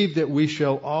believe that we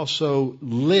shall also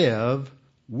live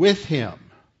with Him.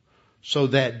 So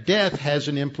that death has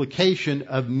an implication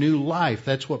of new life.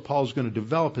 That's what Paul's going to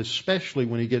develop, especially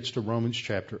when he gets to Romans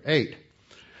chapter 8.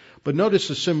 But notice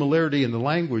the similarity in the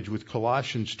language with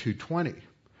Colossians 2:20.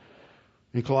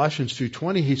 In Colossians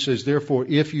 2:20 he says, therefore,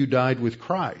 if you died with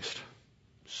Christ.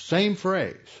 Same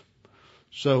phrase.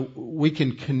 So we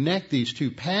can connect these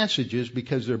two passages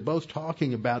because they're both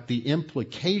talking about the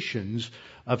implications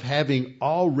of having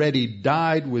already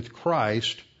died with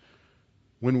Christ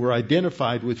when we're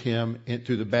identified with Him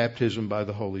through the baptism by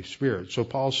the Holy Spirit. So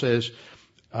Paul says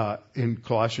in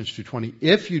Colossians 2:20,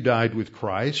 if you died with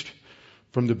Christ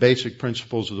from the basic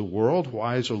principles of the world,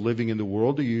 why as a living in the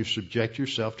world do you subject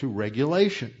yourself to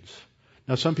regulations?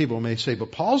 Now some people may say,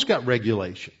 but Paul's got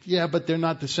regulations. Yeah, but they're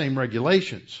not the same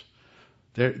regulations.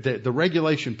 The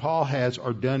regulation Paul has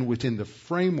are done within the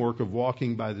framework of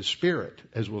walking by the Spirit,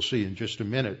 as we'll see in just a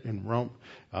minute in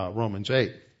Romans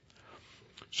 8.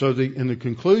 So in the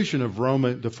conclusion of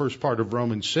the first part of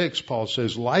Romans 6, Paul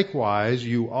says, likewise,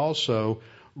 you also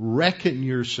reckon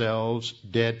yourselves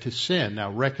dead to sin.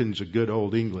 Now, reckon's a good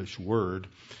old English word.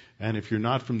 And if you're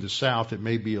not from the South, it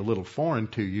may be a little foreign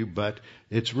to you, but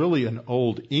it's really an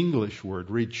old English word.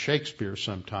 Read Shakespeare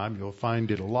sometime. You'll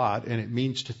find it a lot. And it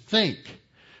means to think.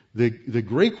 The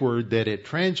Greek word that it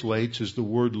translates is the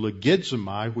word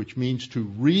logizomai, which means to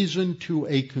reason to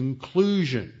a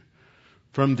conclusion.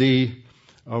 From the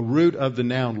root of the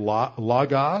noun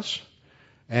logos,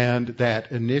 and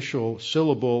that initial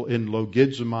syllable in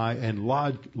logizomai and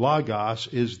logos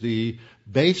is the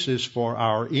basis for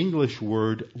our English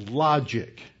word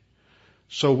logic.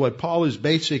 So what Paul is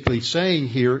basically saying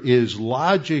here is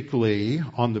logically,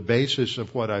 on the basis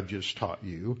of what I've just taught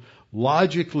you,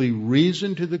 logically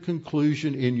reason to the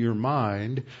conclusion in your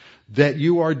mind that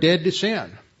you are dead to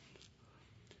sin.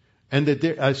 And that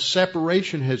a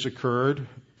separation has occurred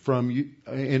from you,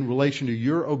 in relation to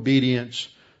your obedience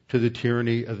to the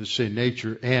tyranny of the sin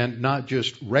nature, and not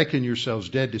just reckon yourselves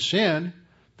dead to sin.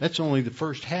 That's only the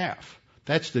first half.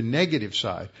 That's the negative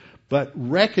side. But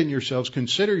reckon yourselves,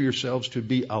 consider yourselves to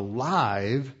be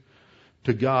alive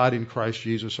to God in Christ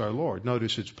Jesus our Lord.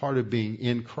 Notice it's part of being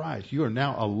in Christ. You are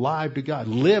now alive to God.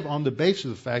 Live on the basis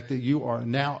of the fact that you are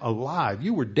now alive.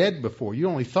 You were dead before. You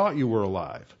only thought you were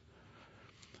alive.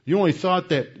 You only thought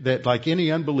that like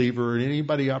any unbeliever or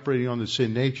anybody operating on the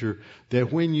sin nature,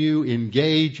 that when you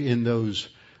engage in those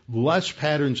lust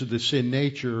patterns of the sin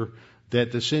nature,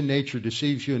 that the sin nature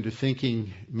deceives you into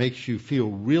thinking, makes you feel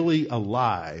really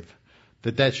alive,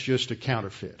 that's just a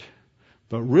counterfeit.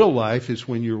 But real life is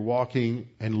when you're walking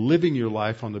and living your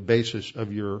life on the basis of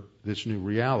this new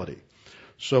reality.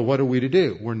 So what are we to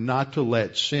do? We're not to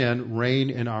let sin reign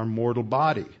in our mortal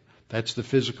body. That's the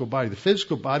physical body. The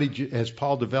physical body, as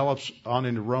Paul develops on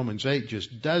into Romans 8,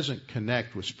 just doesn't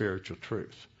connect with spiritual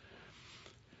truth.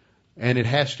 And it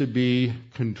has to be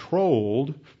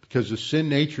controlled, because the sin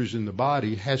natures in the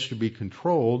body has to be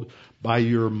controlled by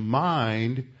your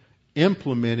mind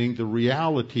implementing the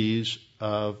realities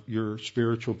of your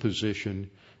spiritual position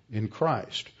in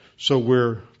Christ. So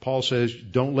where Paul says,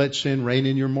 don't let sin reign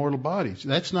in your mortal bodies.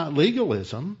 That's not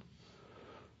legalism.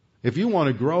 If you want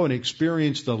to grow and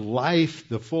experience the life,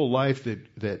 the full life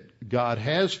that God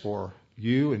has for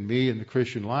you and me in the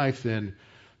Christian life, then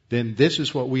this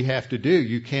is what we have to do.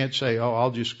 You can't say, oh,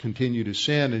 I'll just continue to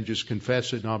sin and just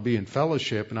confess it and I'll be in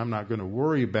fellowship and I'm not going to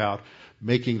worry about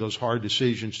making those hard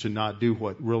decisions to not do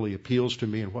what really appeals to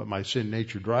me and what my sin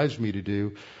nature drives me to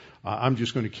do. I'm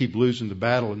just going to keep losing the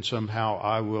battle and somehow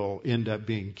I will end up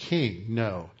being king.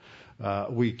 No.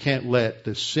 We can't let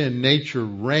the sin nature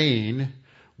reign.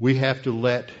 We have to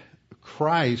let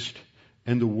Christ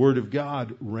and the Word of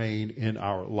God reign in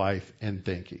our life and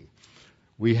thinking.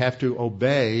 We have to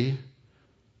obey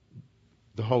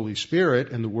the Holy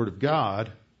Spirit and the Word of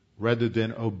God rather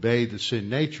than obey the sin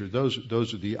nature. Those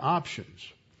are the options.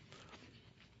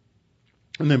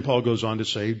 And then Paul goes on to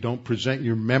say, don't present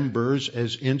your members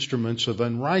as instruments of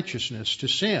unrighteousness to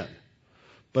sin,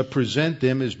 but present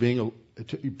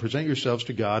yourselves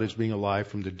to God as being alive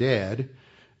from the dead,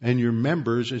 and your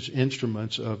members as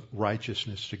instruments of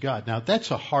righteousness to God. Now, that's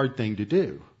a hard thing to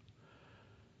do.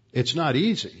 It's not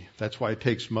easy. That's why it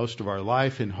takes most of our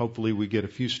life, and hopefully we get a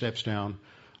few steps down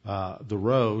the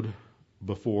road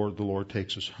before the Lord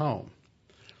takes us home.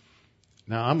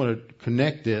 Now I'm going to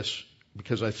connect this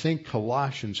because I think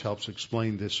Colossians helps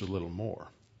explain this a little more.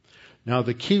 Now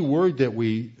the key word that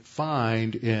we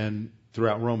find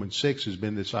throughout Romans 6 has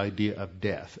been this idea of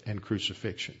death and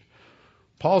crucifixion.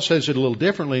 Paul says it a little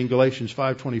differently in Galatians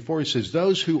 5:24. He says,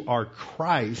 those who are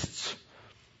Christ's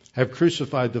have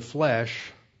crucified the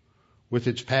flesh with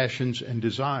its passions and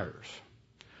desires.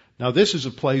 Now this is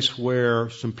a place where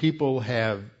some people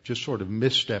have just sort of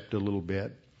misstepped a little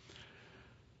bit.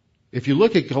 If you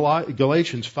look at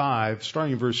Galatians 5,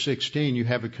 starting in verse 16, you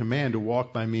have a command to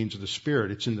walk by means of the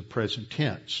Spirit. It's in the present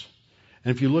tense.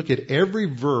 And if you look at every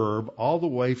verb all the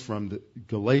way from the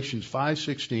Galatians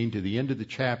 5:16 to the end of the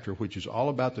chapter, which is all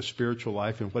about the spiritual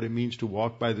life and what it means to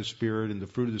walk by the Spirit and the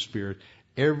fruit of the Spirit,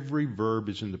 every verb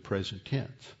is in the present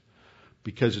tense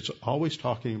because it's always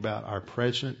talking about our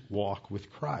present walk with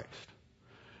Christ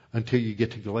until you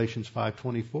get to Galatians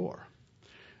 5:24.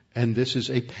 And this is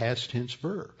a past tense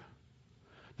verb.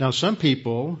 Now some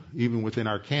people, even within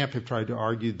our camp, have tried to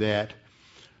argue that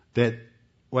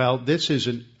this is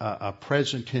a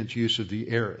present tense use of the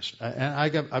aorist. And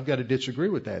I've got to disagree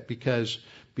with that because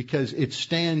it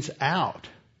stands out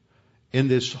in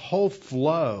this whole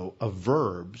flow of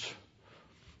verbs.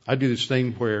 I do this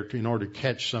thing where, in order to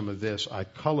catch some of this, I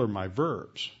color my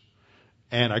verbs.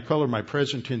 And I color my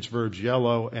present tense verbs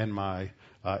yellow and my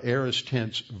aorist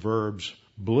tense verbs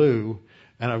blue.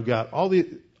 And I've got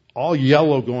all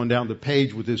yellow going down the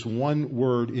page with this one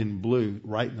word in blue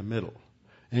right in the middle.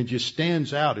 And it just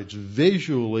stands out. It's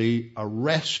visually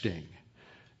arresting.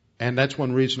 And that's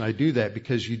one reason I do that,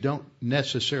 because you don't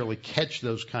necessarily catch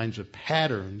those kinds of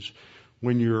patterns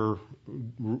when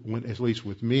at least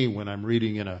with me, when I'm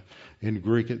reading in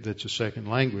Greek that's a second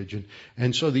language.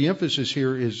 And so the emphasis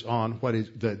here is on what is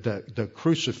the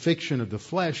crucifixion of the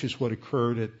flesh is what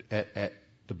occurred at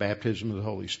the baptism of the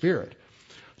Holy Spirit.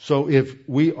 So if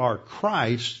we are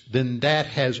Christ, then that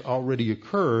has already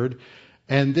occurred.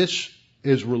 And this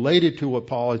is related to what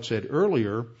Paul had said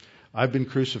earlier, I've been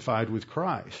crucified with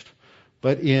Christ.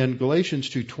 But in Galatians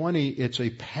 2:20, it's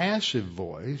a passive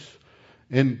voice.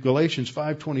 In Galatians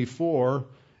 5:24,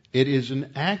 it is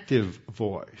an active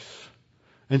voice.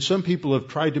 And some people have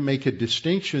tried to make a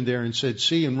distinction there and said,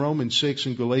 see, in Romans 6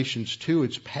 and Galatians 2,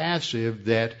 it's passive,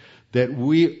 that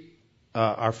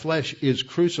our flesh is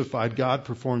crucified. God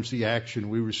performs the action.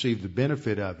 We receive the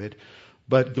benefit of it.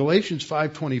 But Galatians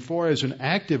 5:24 is an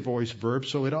active voice verb,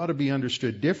 so it ought to be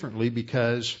understood differently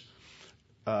because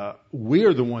we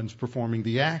are the ones performing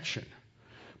the action.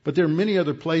 But there are many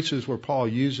other places where Paul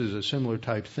uses a similar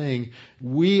type thing.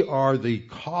 We are the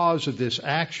cause of this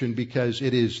action because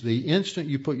it is the instant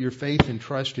you put your faith and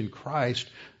trust in Christ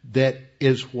that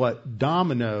is what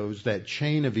dominoes that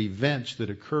chain of events that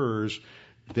occurs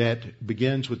that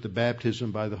begins with the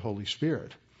baptism by the Holy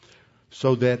Spirit.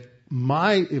 So that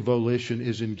my volition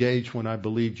is engaged when I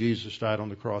believe Jesus died on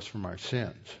the cross for my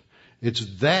sins. It's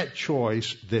that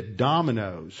choice that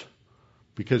dominoes,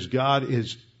 because God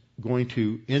is going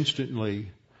to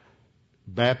instantly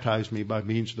baptize me by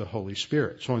means of the Holy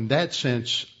Spirit. So in that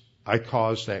sense, I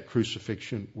cause that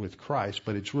crucifixion with Christ,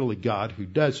 but it's really God who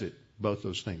does it. Both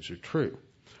those things are true.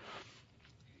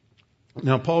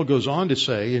 Now, Paul goes on to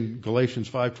say in Galatians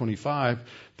 5:25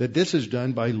 that this is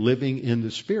done by living in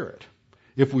the Spirit.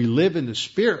 If we live in the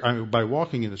Spirit, by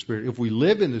walking in the Spirit, if we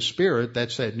live in the Spirit,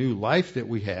 that's that new life that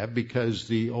we have because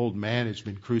the old man has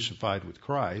been crucified with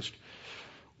Christ.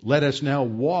 Let us now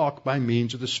walk by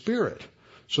means of the Spirit.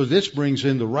 So this brings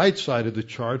in the right side of the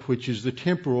chart, which is the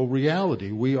temporal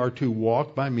reality. We are to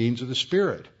walk by means of the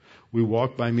Spirit. We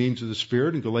walk by means of the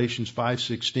Spirit in Galatians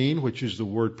 5:16, which is the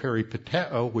word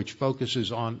peripateo, which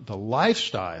focuses on the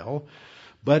lifestyle.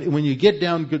 But when you get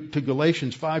down to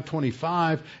Galatians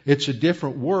 5:25, it's a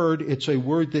different word. It's a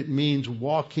word that means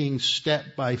walking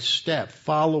step by step,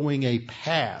 following a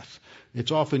path.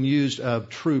 It's often used of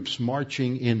troops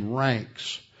marching in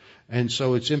ranks. And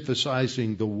so it's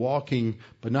emphasizing the walking,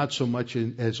 but not so much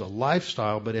as a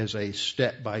lifestyle, but as a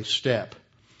step by step,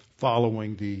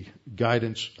 following the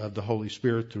guidance of the Holy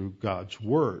Spirit through God's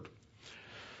Word.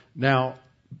 Now,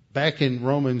 back in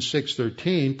Romans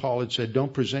 6:13, Paul had said,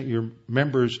 don't present your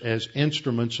members as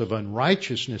instruments of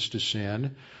unrighteousness to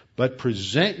sin, but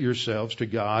present yourselves to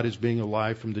God as being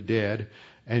alive from the dead,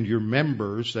 and your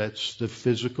members, that's the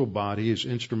physical body, as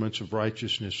instruments of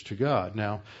righteousness to God.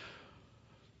 Now,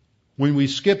 when we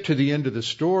skip to the end of the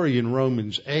story in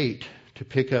Romans 8 to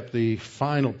pick up the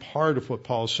final part of what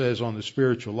Paul says on the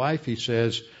spiritual life, he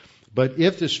says, but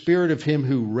if the Spirit of Him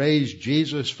who raised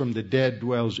Jesus from the dead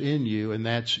dwells in you, and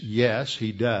that's yes,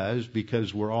 He does,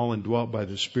 because we're all indwelt by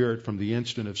the Spirit from the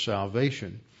instant of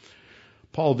salvation.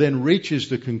 Paul then reaches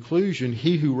the conclusion,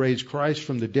 he who raised Christ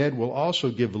from the dead will also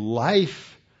give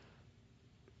life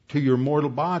to your mortal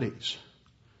bodies.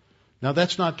 Now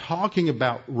that's not talking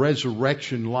about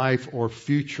resurrection life or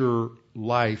future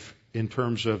life in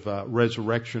terms of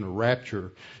resurrection or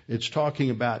rapture. It's talking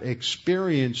about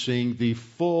experiencing the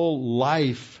full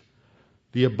life,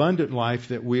 the abundant life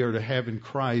that we are to have in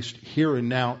Christ here and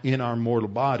now in our mortal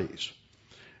bodies.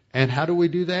 And how do we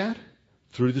do that?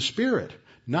 Through the Spirit.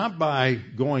 Not by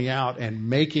going out and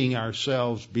making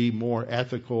ourselves be more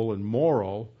ethical and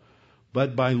moral,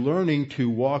 but by learning to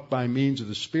walk by means of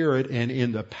the Spirit, and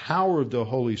in the power of the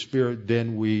Holy Spirit,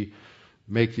 then we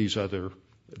make these other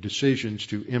decisions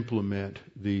to implement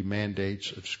the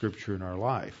mandates of Scripture in our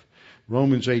life.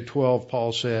 Romans 8:12,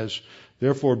 Paul says,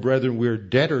 therefore, brethren, we are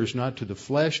debtors not to the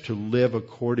flesh to live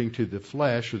according to the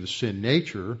flesh or the sin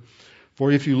nature. For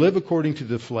if you live according to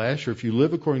the flesh, or if you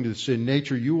live according to the sin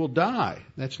nature, you will die.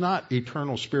 That's not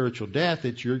eternal spiritual death.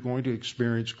 It's you're going to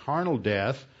experience carnal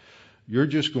death. You're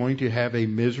just going to have a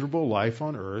miserable life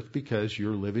on earth because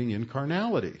you're living in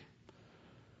carnality.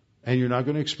 And you're not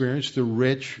going to experience the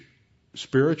rich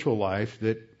spiritual life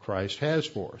that Christ has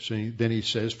for us. And then he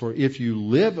says, for if you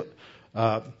live,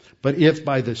 but if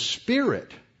by the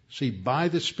Spirit, see, by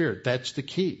the Spirit, that's the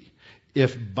key.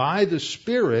 If by the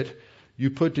Spirit you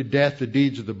put to death the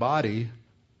deeds of the body,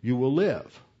 you will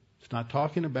live. It's not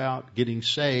talking about getting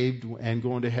saved and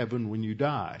going to heaven when you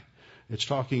die. It's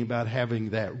talking about having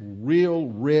that real,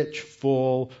 rich,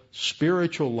 full,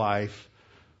 spiritual life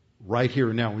right here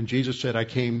and now. When Jesus said, I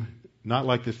came not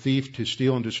like the thief to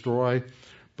steal and destroy,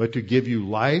 but to give you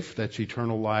life, that's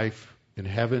eternal life in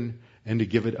heaven, and to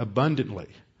give it abundantly.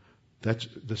 That's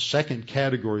the second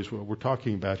category is what we're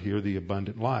talking about here, the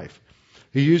abundant life.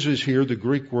 He uses here the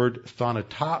Greek word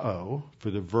thanato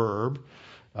for the verb,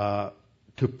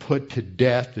 to put to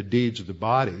death the deeds of the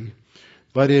body.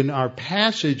 But in our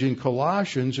passage in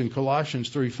Colossians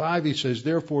 3:5, he says,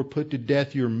 therefore put to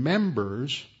death your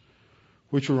members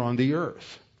which are on the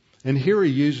earth. And here he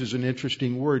uses an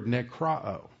interesting word,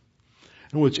 nekrao.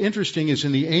 And what's interesting is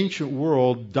in the ancient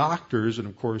world, doctors, and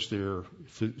of course their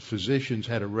physicians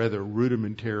had a rather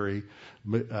rudimentary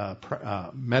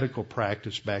medical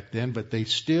practice back then, but they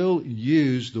still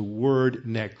used the word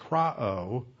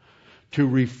nekrao to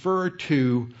refer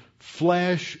to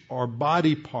flesh or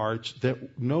body parts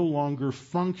that no longer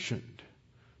functioned.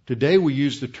 Today we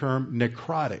use the term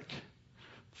necrotic.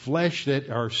 Flesh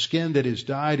our skin that has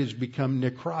died has become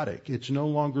necrotic. It's no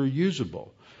longer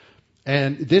usable.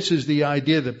 And this is the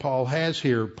idea that Paul has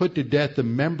here. Put to death the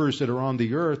members that are on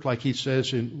the earth, like he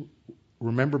says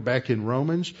remember back in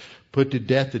Romans, put to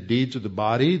death the deeds of the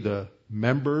body, the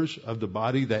members of the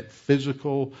body, that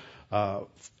physical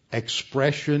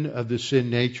expression of the sin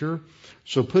nature.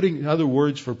 So in other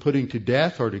words, for putting to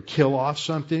death or to kill off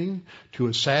something, to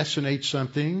assassinate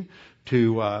something,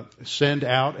 to send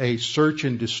out a search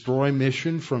and destroy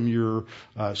mission from your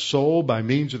soul by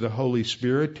means of the Holy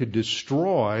Spirit to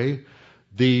destroy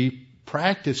the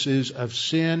practices of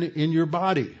sin in your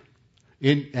body.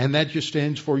 And that just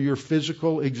stands for your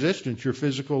physical existence, your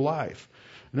physical life.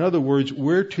 In other words,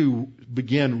 we're to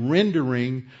begin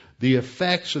rendering the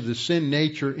effects of the sin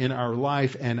nature in our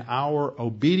life and our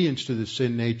obedience to the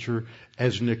sin nature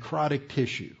as necrotic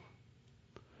tissue.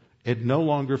 It no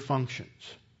longer functions.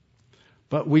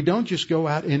 But we don't just go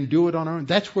out and do it on our own.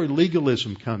 That's where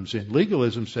legalism comes in.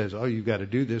 Legalism says, oh, you've got to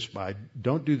do this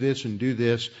don't do this and do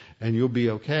this and you'll be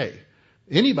okay.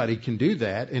 Anybody can do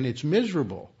that and it's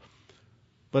miserable.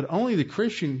 But only the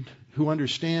Christian who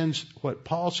understands what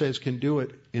Paul says can do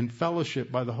it in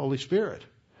fellowship by the Holy Spirit.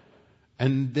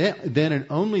 And then and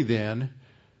only then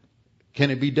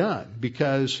can it be done,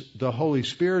 because the Holy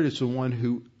Spirit is the one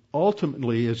who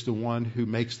ultimately is the one who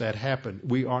makes that happen.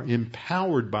 We are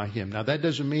empowered by Him. Now that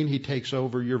doesn't mean He takes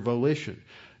over your volition.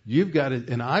 You've got to,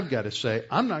 and I've got to say,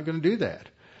 I'm not going to do that.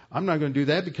 I'm not going to do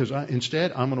that because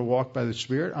instead I'm going to walk by the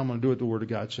Spirit. I'm going to do what the Word of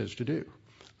God says to do.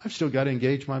 I've still got to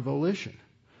engage my volition.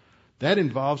 That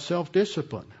involves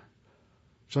self-discipline.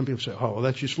 Some people say, oh, well,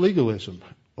 that's just legalism.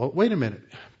 Well, wait a minute.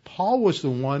 Paul was the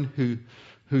one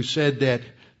who said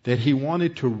that he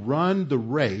wanted to run the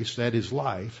race, that is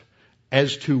life,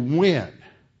 as to win,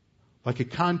 like a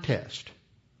contest.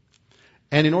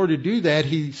 And in order to do that,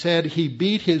 he said he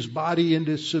beat his body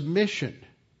into submission.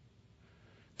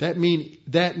 That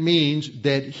means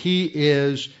that he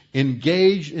is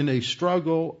engaged in a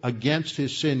struggle against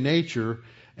his sin nature,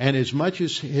 and as much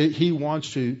as he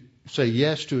wants to say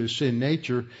yes to his sin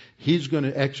nature, he's going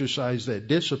to exercise that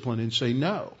discipline and say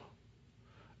no.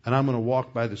 And I'm going to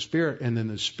walk by the Spirit, and then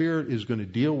the Spirit is going to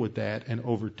deal with that, and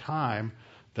over time,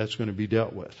 that's going to be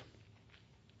dealt with.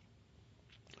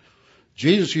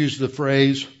 Jesus used the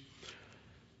phrase,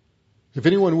 if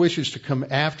anyone wishes to come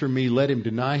after me, let him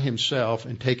deny himself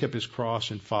and take up his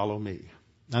cross and follow me.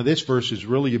 Now this verse is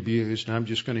really abused, and I'm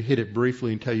just going to hit it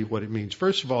briefly and tell you what it means.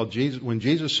 First of all, when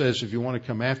Jesus says, if you want to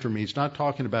come after me, he's not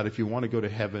talking about if you want to go to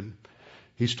heaven.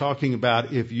 He's talking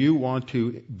about if you want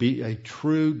to be a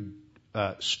true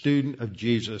student of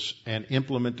Jesus and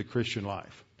implement the Christian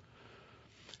life.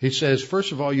 He says,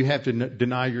 first of all, you have to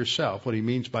deny yourself. What he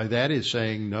means by that is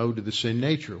saying no to the sin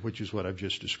nature, which is what I've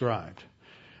just described.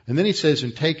 And then he says,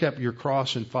 and take up your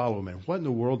cross and follow me. What in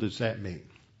the world does that mean?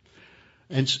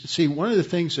 And see, one of the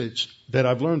things that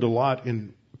I've learned a lot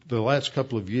in the last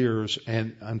couple of years,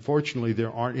 and unfortunately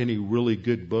there aren't any really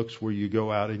good books where you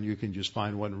go out and you can just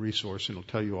find one resource and it'll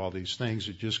tell you all these things.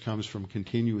 It just comes from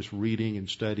continuous reading and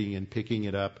studying and picking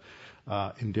it up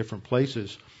in different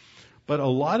places. But a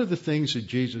lot of the things that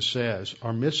Jesus says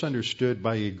are misunderstood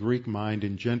by a Greek mind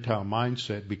and Gentile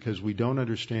mindset because we don't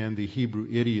understand the Hebrew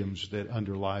idioms that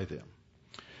underlie them.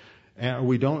 And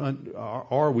we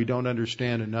don't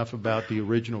understand enough about the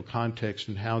original context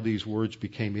and how these words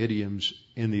became idioms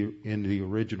in the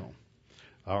original,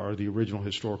 or the original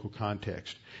historical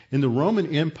context. In the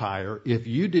Roman Empire, if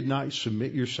you did not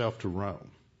submit yourself to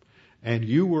Rome, and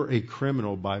you were a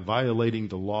criminal by violating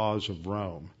the laws of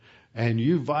Rome, and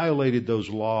you violated those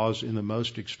laws in the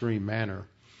most extreme manner,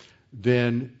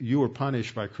 then you were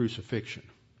punished by crucifixion.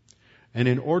 And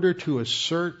in order to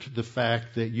assert the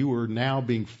fact that you are now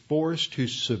being forced to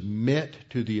submit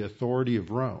to the authority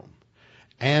of Rome,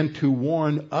 and to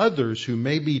warn others who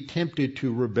may be tempted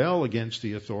to rebel against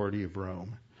the authority of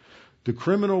Rome, the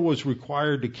criminal was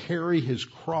required to carry his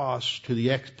cross to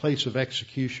the place of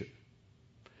execution.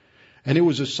 And it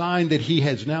was a sign that he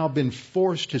has now been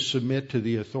forced to submit to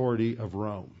the authority of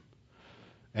Rome.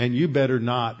 And you better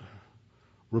not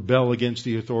rebel against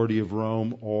the authority of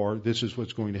Rome, or this is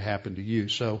what's going to happen to you.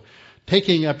 So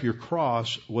taking up your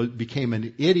cross became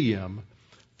an idiom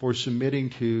for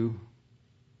submitting to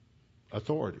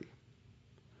authority.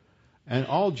 And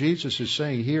all Jesus is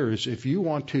saying here is if you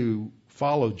want to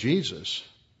follow Jesus,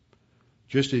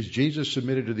 just as Jesus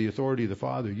submitted to the authority of the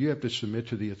Father, you have to submit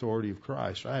to the authority of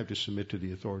Christ. I have to submit to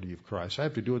the authority of Christ. I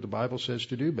have to do what the Bible says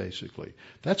to do, basically.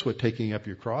 That's what taking up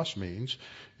your cross means,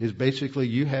 is basically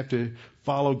you have to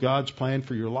follow God's plan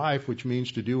for your life, which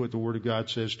means to do what the Word of God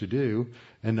says to do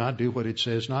and not do what it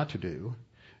says not to do.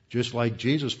 Just like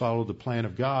Jesus followed the plan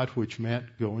of God, which meant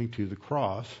going to the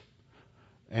cross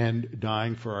and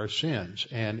dying for our sins.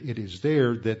 And it is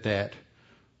there that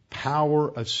power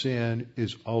of sin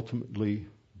is ultimately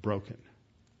broken.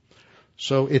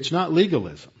 So it's not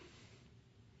legalism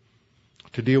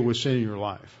to deal with sin in your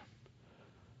life.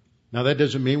 Now that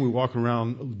doesn't mean we walk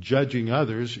around judging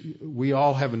others. We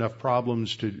all have enough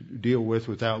problems to deal with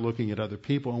without looking at other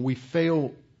people, and we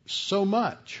fail so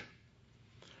much.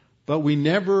 But we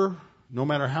never, no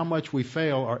matter how much we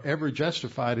fail, are ever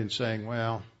justified in saying,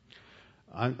 well,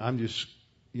 I'm just,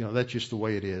 that's just the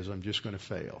way it is. I'm just going to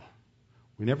fail.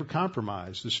 We never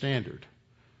compromise the standard.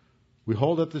 We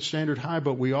hold up the standard high,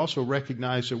 but we also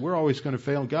recognize that we're always going to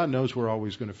fail. God knows we're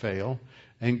always going to fail.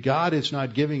 And God is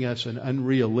not giving us an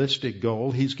unrealistic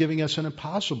goal. He's giving us an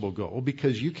impossible goal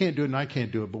because you can't do it and I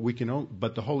can't do it,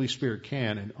 but the Holy Spirit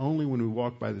can. And only when we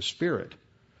walk by the Spirit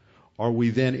are we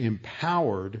then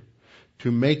empowered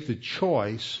to make the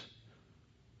choice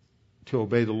to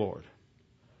obey the Lord.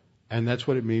 And that's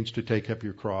what it means to take up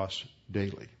your cross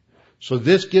daily. So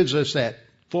this gives us that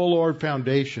full Lord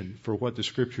foundation for what the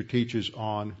Scripture teaches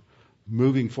on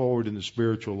moving forward in the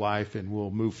spiritual life, and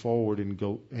we'll move forward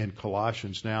in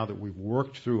Colossians now that we've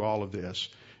worked through all of this.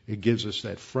 It gives us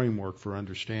that framework for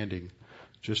understanding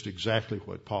just exactly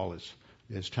what Paul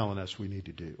is telling us we need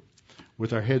to do.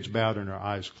 With our heads bowed and our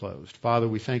eyes closed. Father,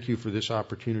 we thank you for this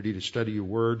opportunity to study your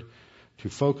word, to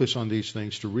focus on these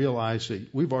things, to realize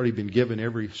that we've already been given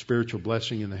every spiritual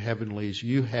blessing in the heavenlies.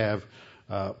 You have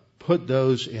put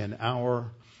those in our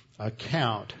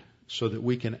account so that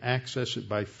we can access it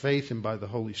by faith and by the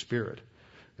Holy Spirit.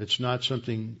 It's not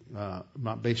something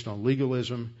not based on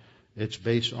legalism. It's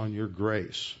based on your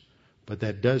grace. But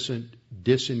that doesn't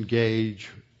disengage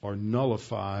or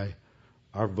nullify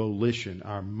our volition,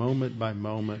 our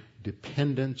moment-by-moment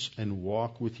dependence and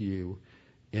walk with you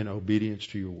in obedience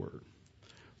to your word.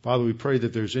 Father, we pray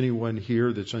that there's anyone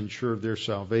here that's unsure of their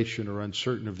salvation or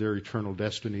uncertain of their eternal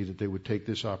destiny, that they would take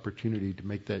this opportunity to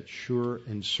make that sure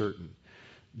and certain.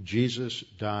 Jesus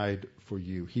died for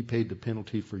you. He paid the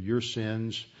penalty for your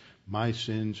sins, my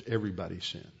sins, everybody's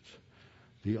sins.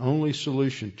 The only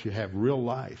solution to have real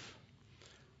life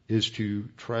is to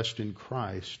trust in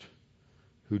Christ,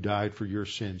 who died for your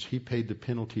sins. He paid the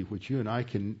penalty which you and I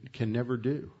can never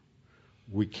do.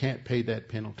 We can't pay that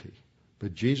penalty.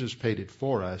 But Jesus paid it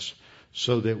for us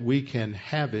so that we can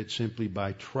have it simply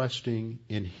by trusting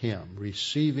in Him,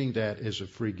 receiving that as a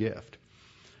free gift.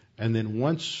 And then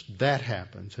once that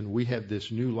happens and we have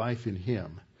this new life in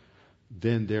Him,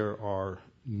 then there are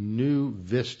new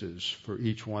vistas for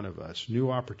each one of us, new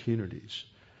opportunities.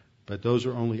 But those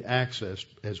are only accessed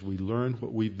as we learn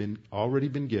what we've already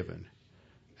been given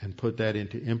and put that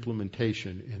into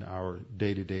implementation in our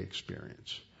day-to-day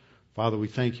experience. Father, we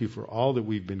thank you for all that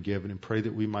we've been given and pray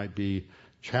that we might be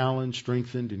challenged,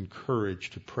 strengthened,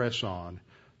 encouraged to press on,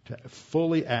 to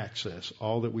fully access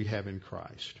all that we have in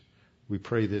Christ. We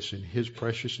pray this in His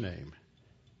precious name.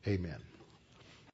 Amen.